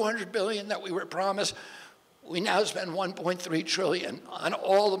of $200 billion that we were promised, we now spend $1.3 trillion on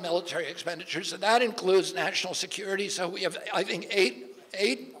all the military expenditures, and that includes national security. So we have, I think,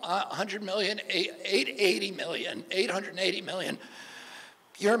 880 million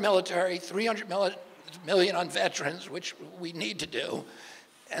pure military, 300 million on veterans, which we need to do,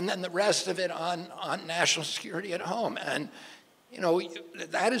 and then the rest of it on national security at home. And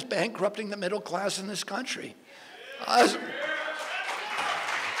that is bankrupting the middle class in this country.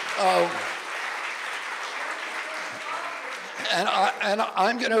 And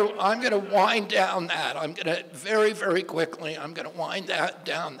I'm going to wind down that. I'm going to very, very quickly. I'm going to wind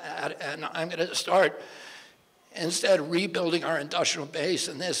down that, and I'm going to start instead rebuilding our industrial base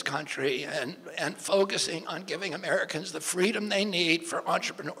in this country and focusing on giving Americans the freedom they need for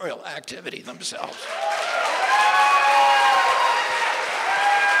entrepreneurial activity themselves.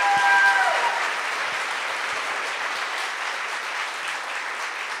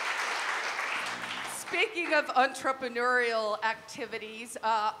 Speaking of entrepreneurial activities,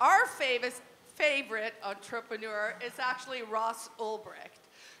 our favorite entrepreneur is actually Ross Ulbricht.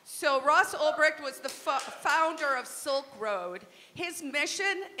 So Ross Ulbricht was the founder of Silk Road. His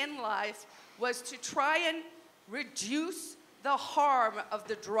mission in life was to try and reduce the harm of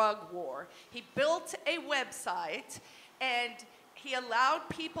the drug war. He built a website and he allowed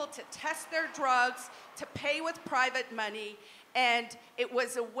people to test their drugs, to pay with private money, and it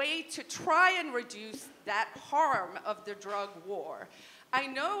was a way to try and reduce that harm of the drug war. I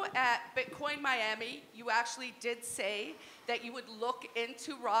know at Bitcoin Miami, you actually did say that you would look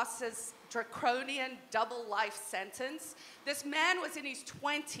into Ross's draconian double life sentence. This man was in his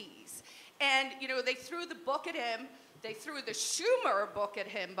 20s, and they threw the book at him. They threw the Schumer book at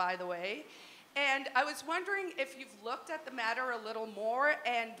him, by the way. And I was wondering if you've looked at the matter a little more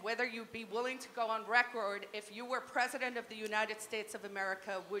and whether you'd be willing to go on record, if you were President of the United States of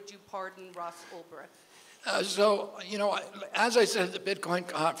America, would you pardon Ross Ulbricht? As I said at the Bitcoin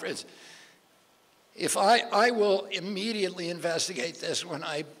conference, if I will immediately investigate this when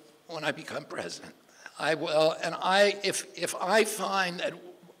I become president. I will, and if I find that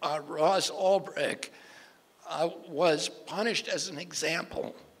Ross Ulbricht was punished as an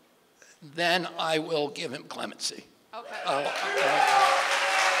example, then I will give him clemency. Okay.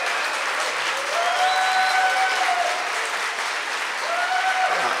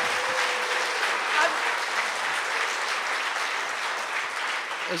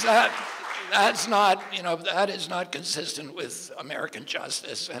 That is not consistent with American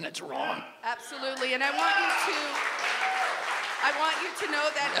justice, and it's wrong. Absolutely, and I want you to know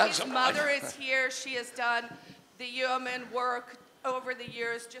that his mother is here. She has done the yeoman work over the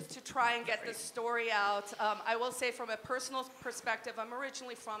years just to try and get this story out. I will say from a personal perspective, I'm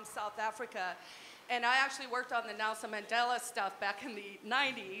originally from South Africa, and I actually worked on the Nelson Mandela stuff back in the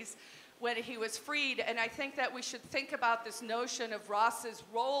 90s when he was freed, and I think that we should think about this notion of Ross's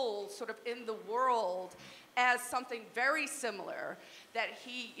role sort of in the world as something very similar, that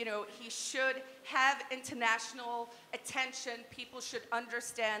he should have international attention. People should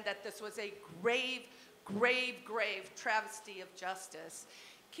understand that this was a grave, grave, grave travesty of justice.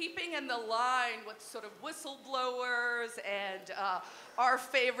 keeping in the line with sort of whistleblowers and our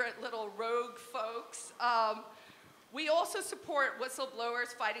favorite little rogue folks, we also support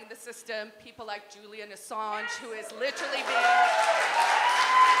whistleblowers fighting the system, people like Julian Assange, who is literally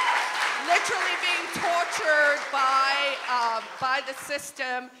being tortured by the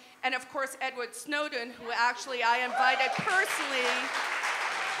system, and of course Edward Snowden, who actually I invited personally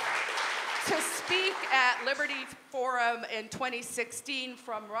to speak at Liberty Forum in 2016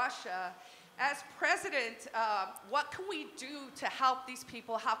 from Russia. As president, what can we do to help these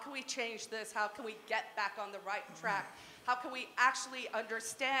people? How can we change this? How can we get back on the right track? How can we actually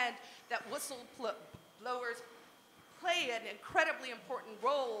understand that whistleblowers play an incredibly important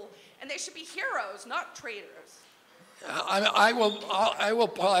role, and they should be heroes, not traitors? I will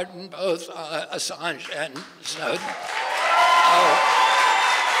pardon both Assange and Snowden.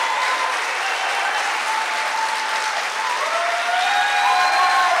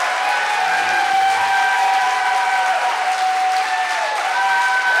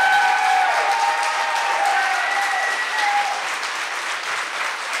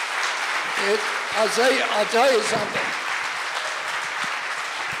 I'll tell you something.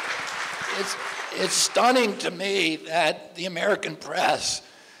 It's stunning to me that the American press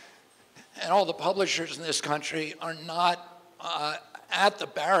and all the publishers in this country are not at the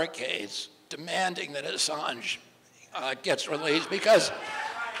barricades demanding that Assange gets released, because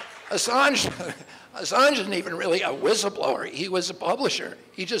Assange isn't even really a whistleblower. He was a publisher.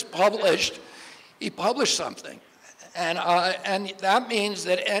 He just published something. And that means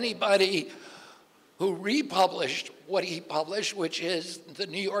that anybody who republished what he published, which is the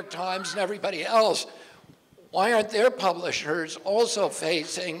New York Times and everybody else, why aren't their publishers also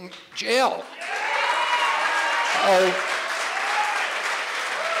facing jail?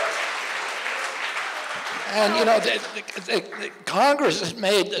 And you know, the Congress has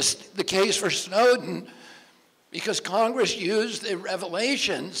made the case for Snowden because Congress used the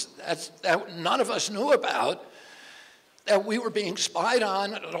revelations that none of us knew about, that we were being spied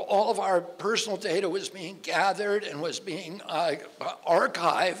on, that all of our personal data was being gathered and was being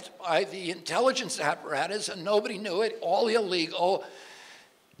archived by the intelligence apparatus, and nobody knew it, all illegal.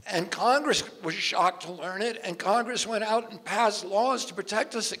 And Congress was shocked to learn it, and Congress went out and passed laws to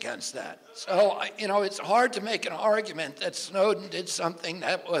protect us against that. So, you know, it's hard to make an argument that Snowden did something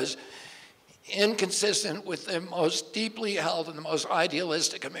that was inconsistent with the most deeply held and the most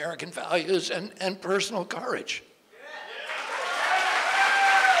idealistic American values and personal courage.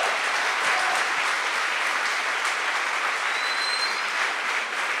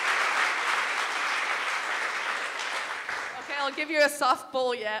 I'll give you a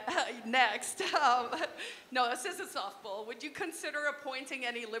softball next. No, this is a softball. Would you consider appointing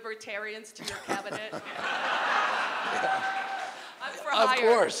any libertarians to your cabinet? I'm for hire. Of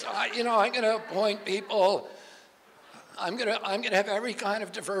course. You know, I'm going to appoint people. I'm going to have every kind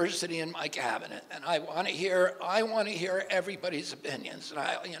of diversity in my cabinet, and I want to hear everybody's opinions.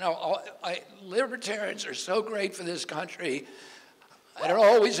 And libertarians are so great for this country. I don't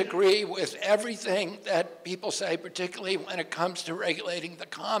always agree with everything that people say, particularly when it comes to regulating the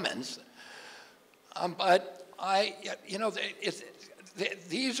commons. But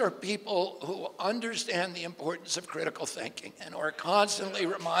these are people who understand the importance of critical thinking and are constantly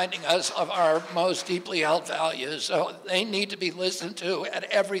reminding us of our most deeply held values. So they need to be listened to at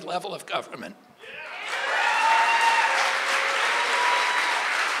every level of government.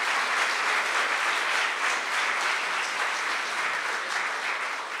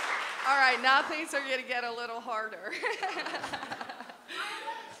 All right, now things are going to get a little harder.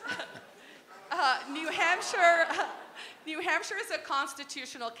 New Hampshire is a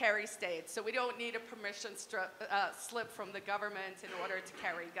constitutional carry state, so we don't need a permission slip from the government in order to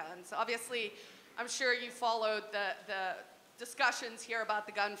carry guns. Obviously, I'm sure you followed the discussions here about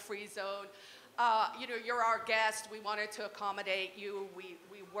the gun-free zone. You know, you're our guest. We wanted to accommodate you. We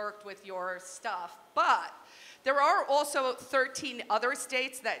worked with your stuff. But there are also 13 other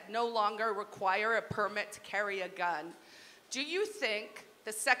states that no longer require a permit to carry a gun. Do you think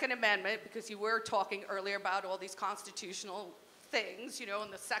the Second Amendment, because you were talking earlier about all these constitutional things, you know,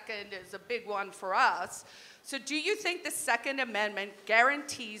 and the second is a big one for us. So do you think the Second Amendment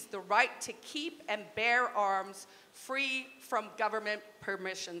guarantees the right to keep and bear arms free from government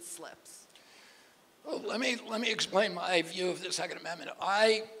permission slips? Well, let me explain my view of the Second Amendment.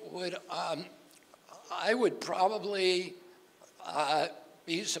 I would probably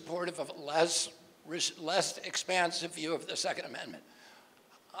be supportive of a less expansive view of the Second Amendment.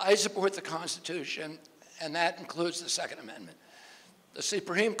 I support the Constitution, and that includes the Second Amendment. The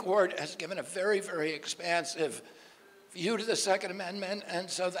Supreme Court has given a very, very expansive view to the Second Amendment, and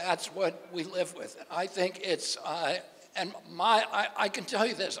so that's what we live with. And I think it's, I can tell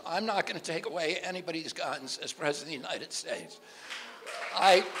you this, I'm not going to take away anybody's guns as President of the United States.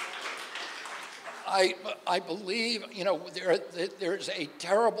 I believe, you know, there's a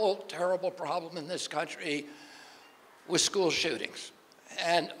terrible, terrible problem in this country with school shootings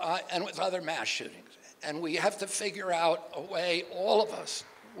and with other mass shootings. And we have to figure out a way, all of us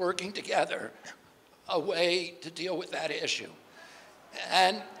working together, a way to deal with that issue.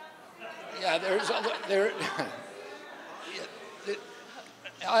 And yeah,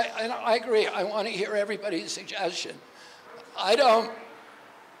 I agree. I want to hear everybody's suggestion. I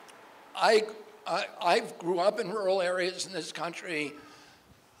grew up in rural areas in this country.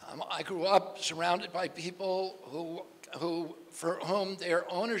 I grew up surrounded by people for whom their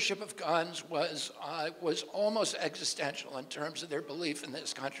ownership of guns was almost existential in terms of their belief in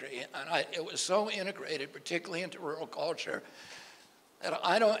this country. And it was so integrated, particularly into rural culture, that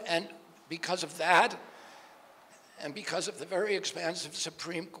and because of that, and because of the very expansive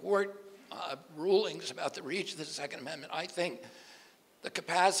Supreme Court rulings about the reach of the Second Amendment, I think the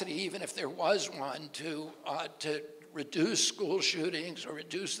capacity, even if there was one, to reduce school shootings or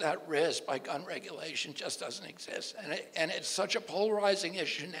reduce that risk by gun regulation just doesn't exist. And it's such a polarizing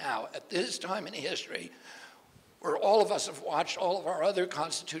issue now, at this time in history, where all of us have watched all of our other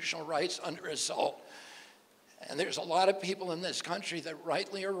constitutional rights under assault. And there's a lot of people in this country that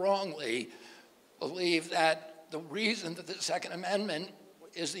rightly or wrongly believe that the reason that the Second Amendment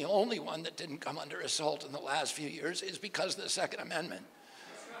is the only one that didn't come under assault in the last few years is because of the Second Amendment.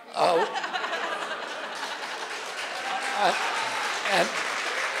 And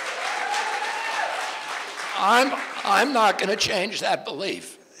I'm not going to change that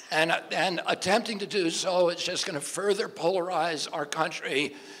belief. And attempting to do so is just going to further polarize our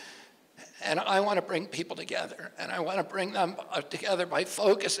country. And I want to bring people together. And I want to bring them together by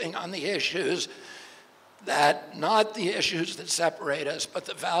focusing on the issues not the issues that separate us, but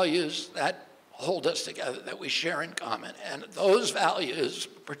the values that hold us together, that we share in common. And those values,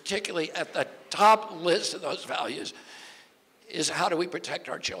 particularly at the top list of those values, is how do we protect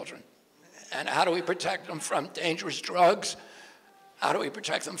our children? And how do we protect them from dangerous drugs? How do we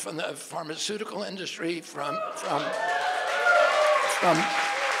protect them from the pharmaceutical industry, from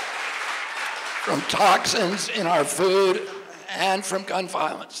toxins in our food, and from gun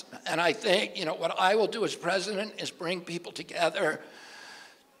violence? And I think, you know, what I will do as president is bring people together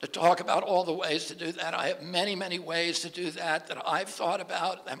to talk about all the ways to do that. I have many, many ways to do that I've thought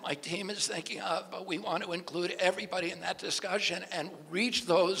about, that my team is thinking of, but we want to include everybody in that discussion and reach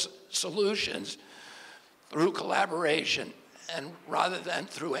those solutions through collaboration and rather than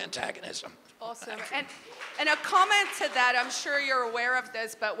through antagonism. Awesome. And a comment to that, I'm sure you're aware of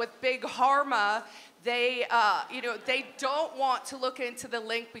this, but with Big Pharma, they don't want to look into the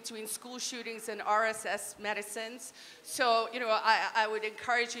link between school shootings and RSS medicines. So, I would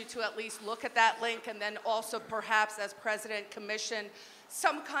encourage you to at least look at that link, and then also perhaps as president commission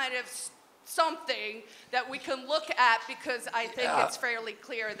some kind of something that we can look at, because I think it's fairly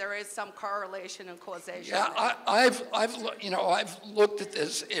clear there is some correlation and causation. Yeah, I've looked at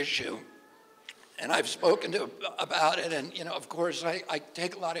this issue. And I've spoken about it, and of course I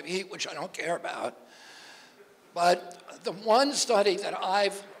take a lot of heat, which I don't care about. But the one study that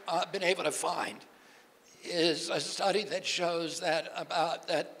I've been able to find is a study that shows that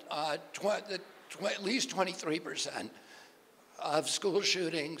at least 23% of school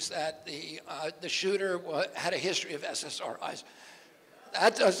shootings that the shooter had a history of SSRIs.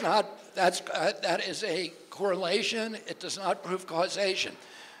 That is a correlation. It does not prove causation,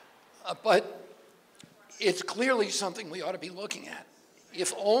 but it's clearly something we ought to be looking at,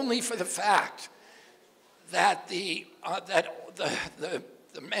 if only for the fact that the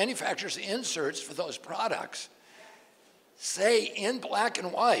manufacturer's inserts for those products say in black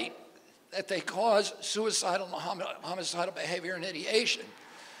and white that they cause suicidal and homicidal behavior and ideation.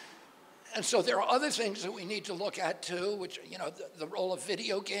 And so there are other things that we need to look at too, which, the role of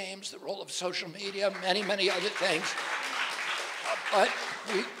video games, the role of social media, many, many other things. But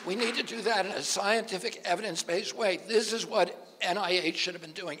we need to do that in a scientific, evidence-based way. This is what NIH should have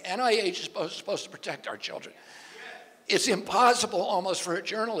been doing. NIH is supposed to protect our children. It's impossible almost for a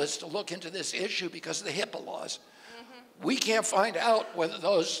journalist to look into this issue because of the HIPAA laws. Mm-hmm. We can't find out whether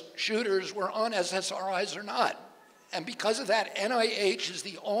those shooters were on SSRIs or not. And because of that, NIH is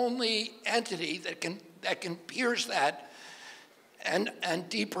the only entity that can pierce that and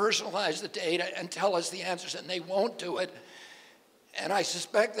depersonalize the data and tell us the answers, and they won't do it. And I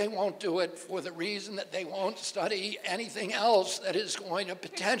suspect they won't do it for the reason that they won't study anything else that is going to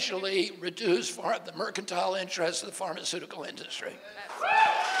potentially reduce the mercantile interests of the pharmaceutical industry.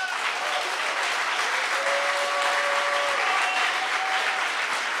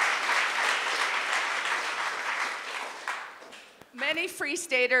 Many Free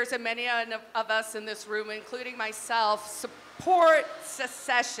Staters and many of us in this room, including myself, support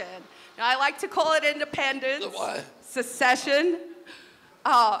secession. Now, I like to call it independence. The what? Secession.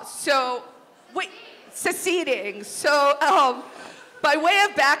 Seceding. So, by way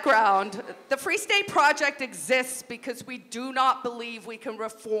of background, the Free State Project exists because we do not believe we can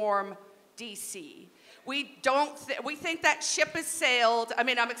reform D.C. We think that ship has sailed. I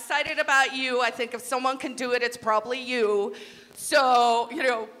mean, I'm excited about you. I think if someone can do it, it's probably you. So,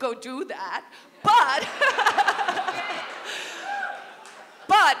 go do that.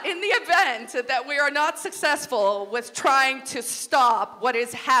 But in the event that we are not successful with trying to stop what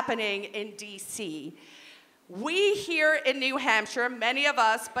is happening in D.C., we here in New Hampshire, many of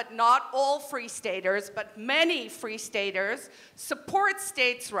us, but not all Free Staters, but many Free Staters, support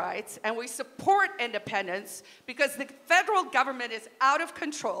states' rights and we support independence because the federal government is out of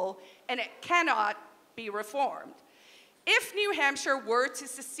control and it cannot be reformed. If New Hampshire were to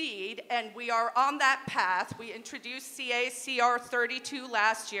secede, and we are on that path, we introduced CA-CR 32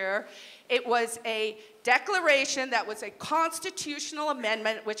 last year. It was a declaration that was a constitutional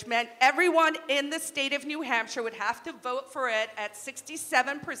amendment, which meant everyone in the state of New Hampshire would have to vote for it at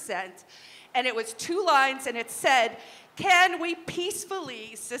 67%. And it was 2 lines, and it said, can we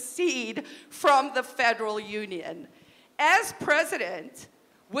peacefully secede from the federal union? As president,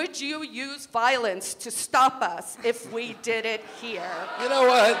 would you use violence to stop us if we did it here? You know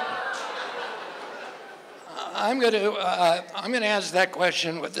what? I'm going to answer that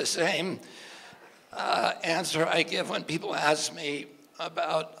question with the same answer I give when people ask me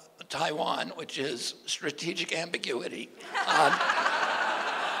about Taiwan, which is strategic ambiguity.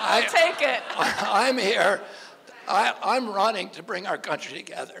 I'll take it. I'm here. I'm running to bring our country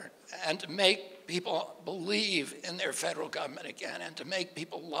together and to make people believe in their federal government again, and to make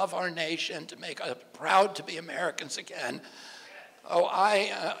people love our nation, to make us proud to be Americans again. Oh,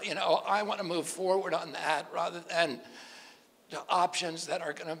 I want to move forward on that rather than the options that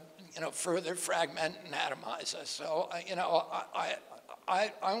are going to, further fragment and atomize us. So,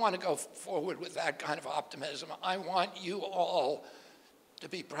 I want to go forward with that kind of optimism. I want you all to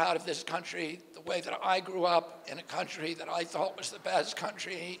be proud of this country the way that I grew up in a country that I thought was the best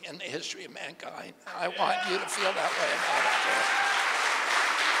country in the history of mankind. And I want you to feel that way about it too.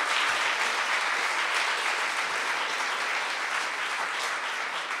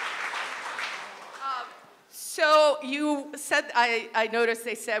 So you said, I noticed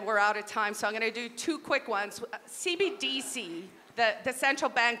they said we're out of time, so I'm going to do 2 quick ones. CBDC, the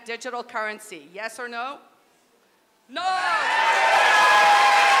central bank digital currency, yes or no? No!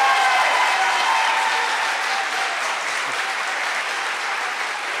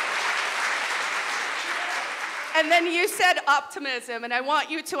 And then you said optimism, and I want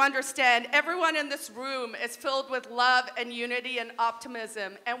you to understand everyone in this room is filled with love and unity and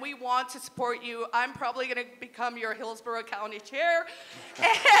optimism, and we want to support you. I'm probably going to become your Hillsborough County chair,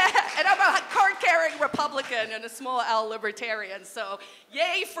 and I'm a card-carrying Republican and a small L libertarian, so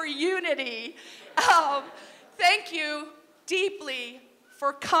yay for unity. Thank you deeply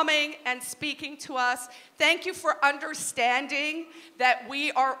for coming and speaking to us. Thank you for understanding that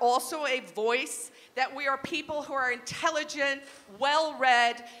we are also a voice, that we are people who are intelligent,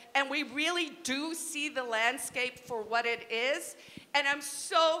 well-read, and we really do see the landscape for what it is. And I'm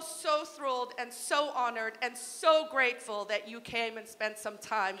so, so thrilled and so honored and so grateful that you came and spent some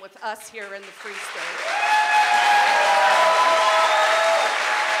time with us here in the Free State.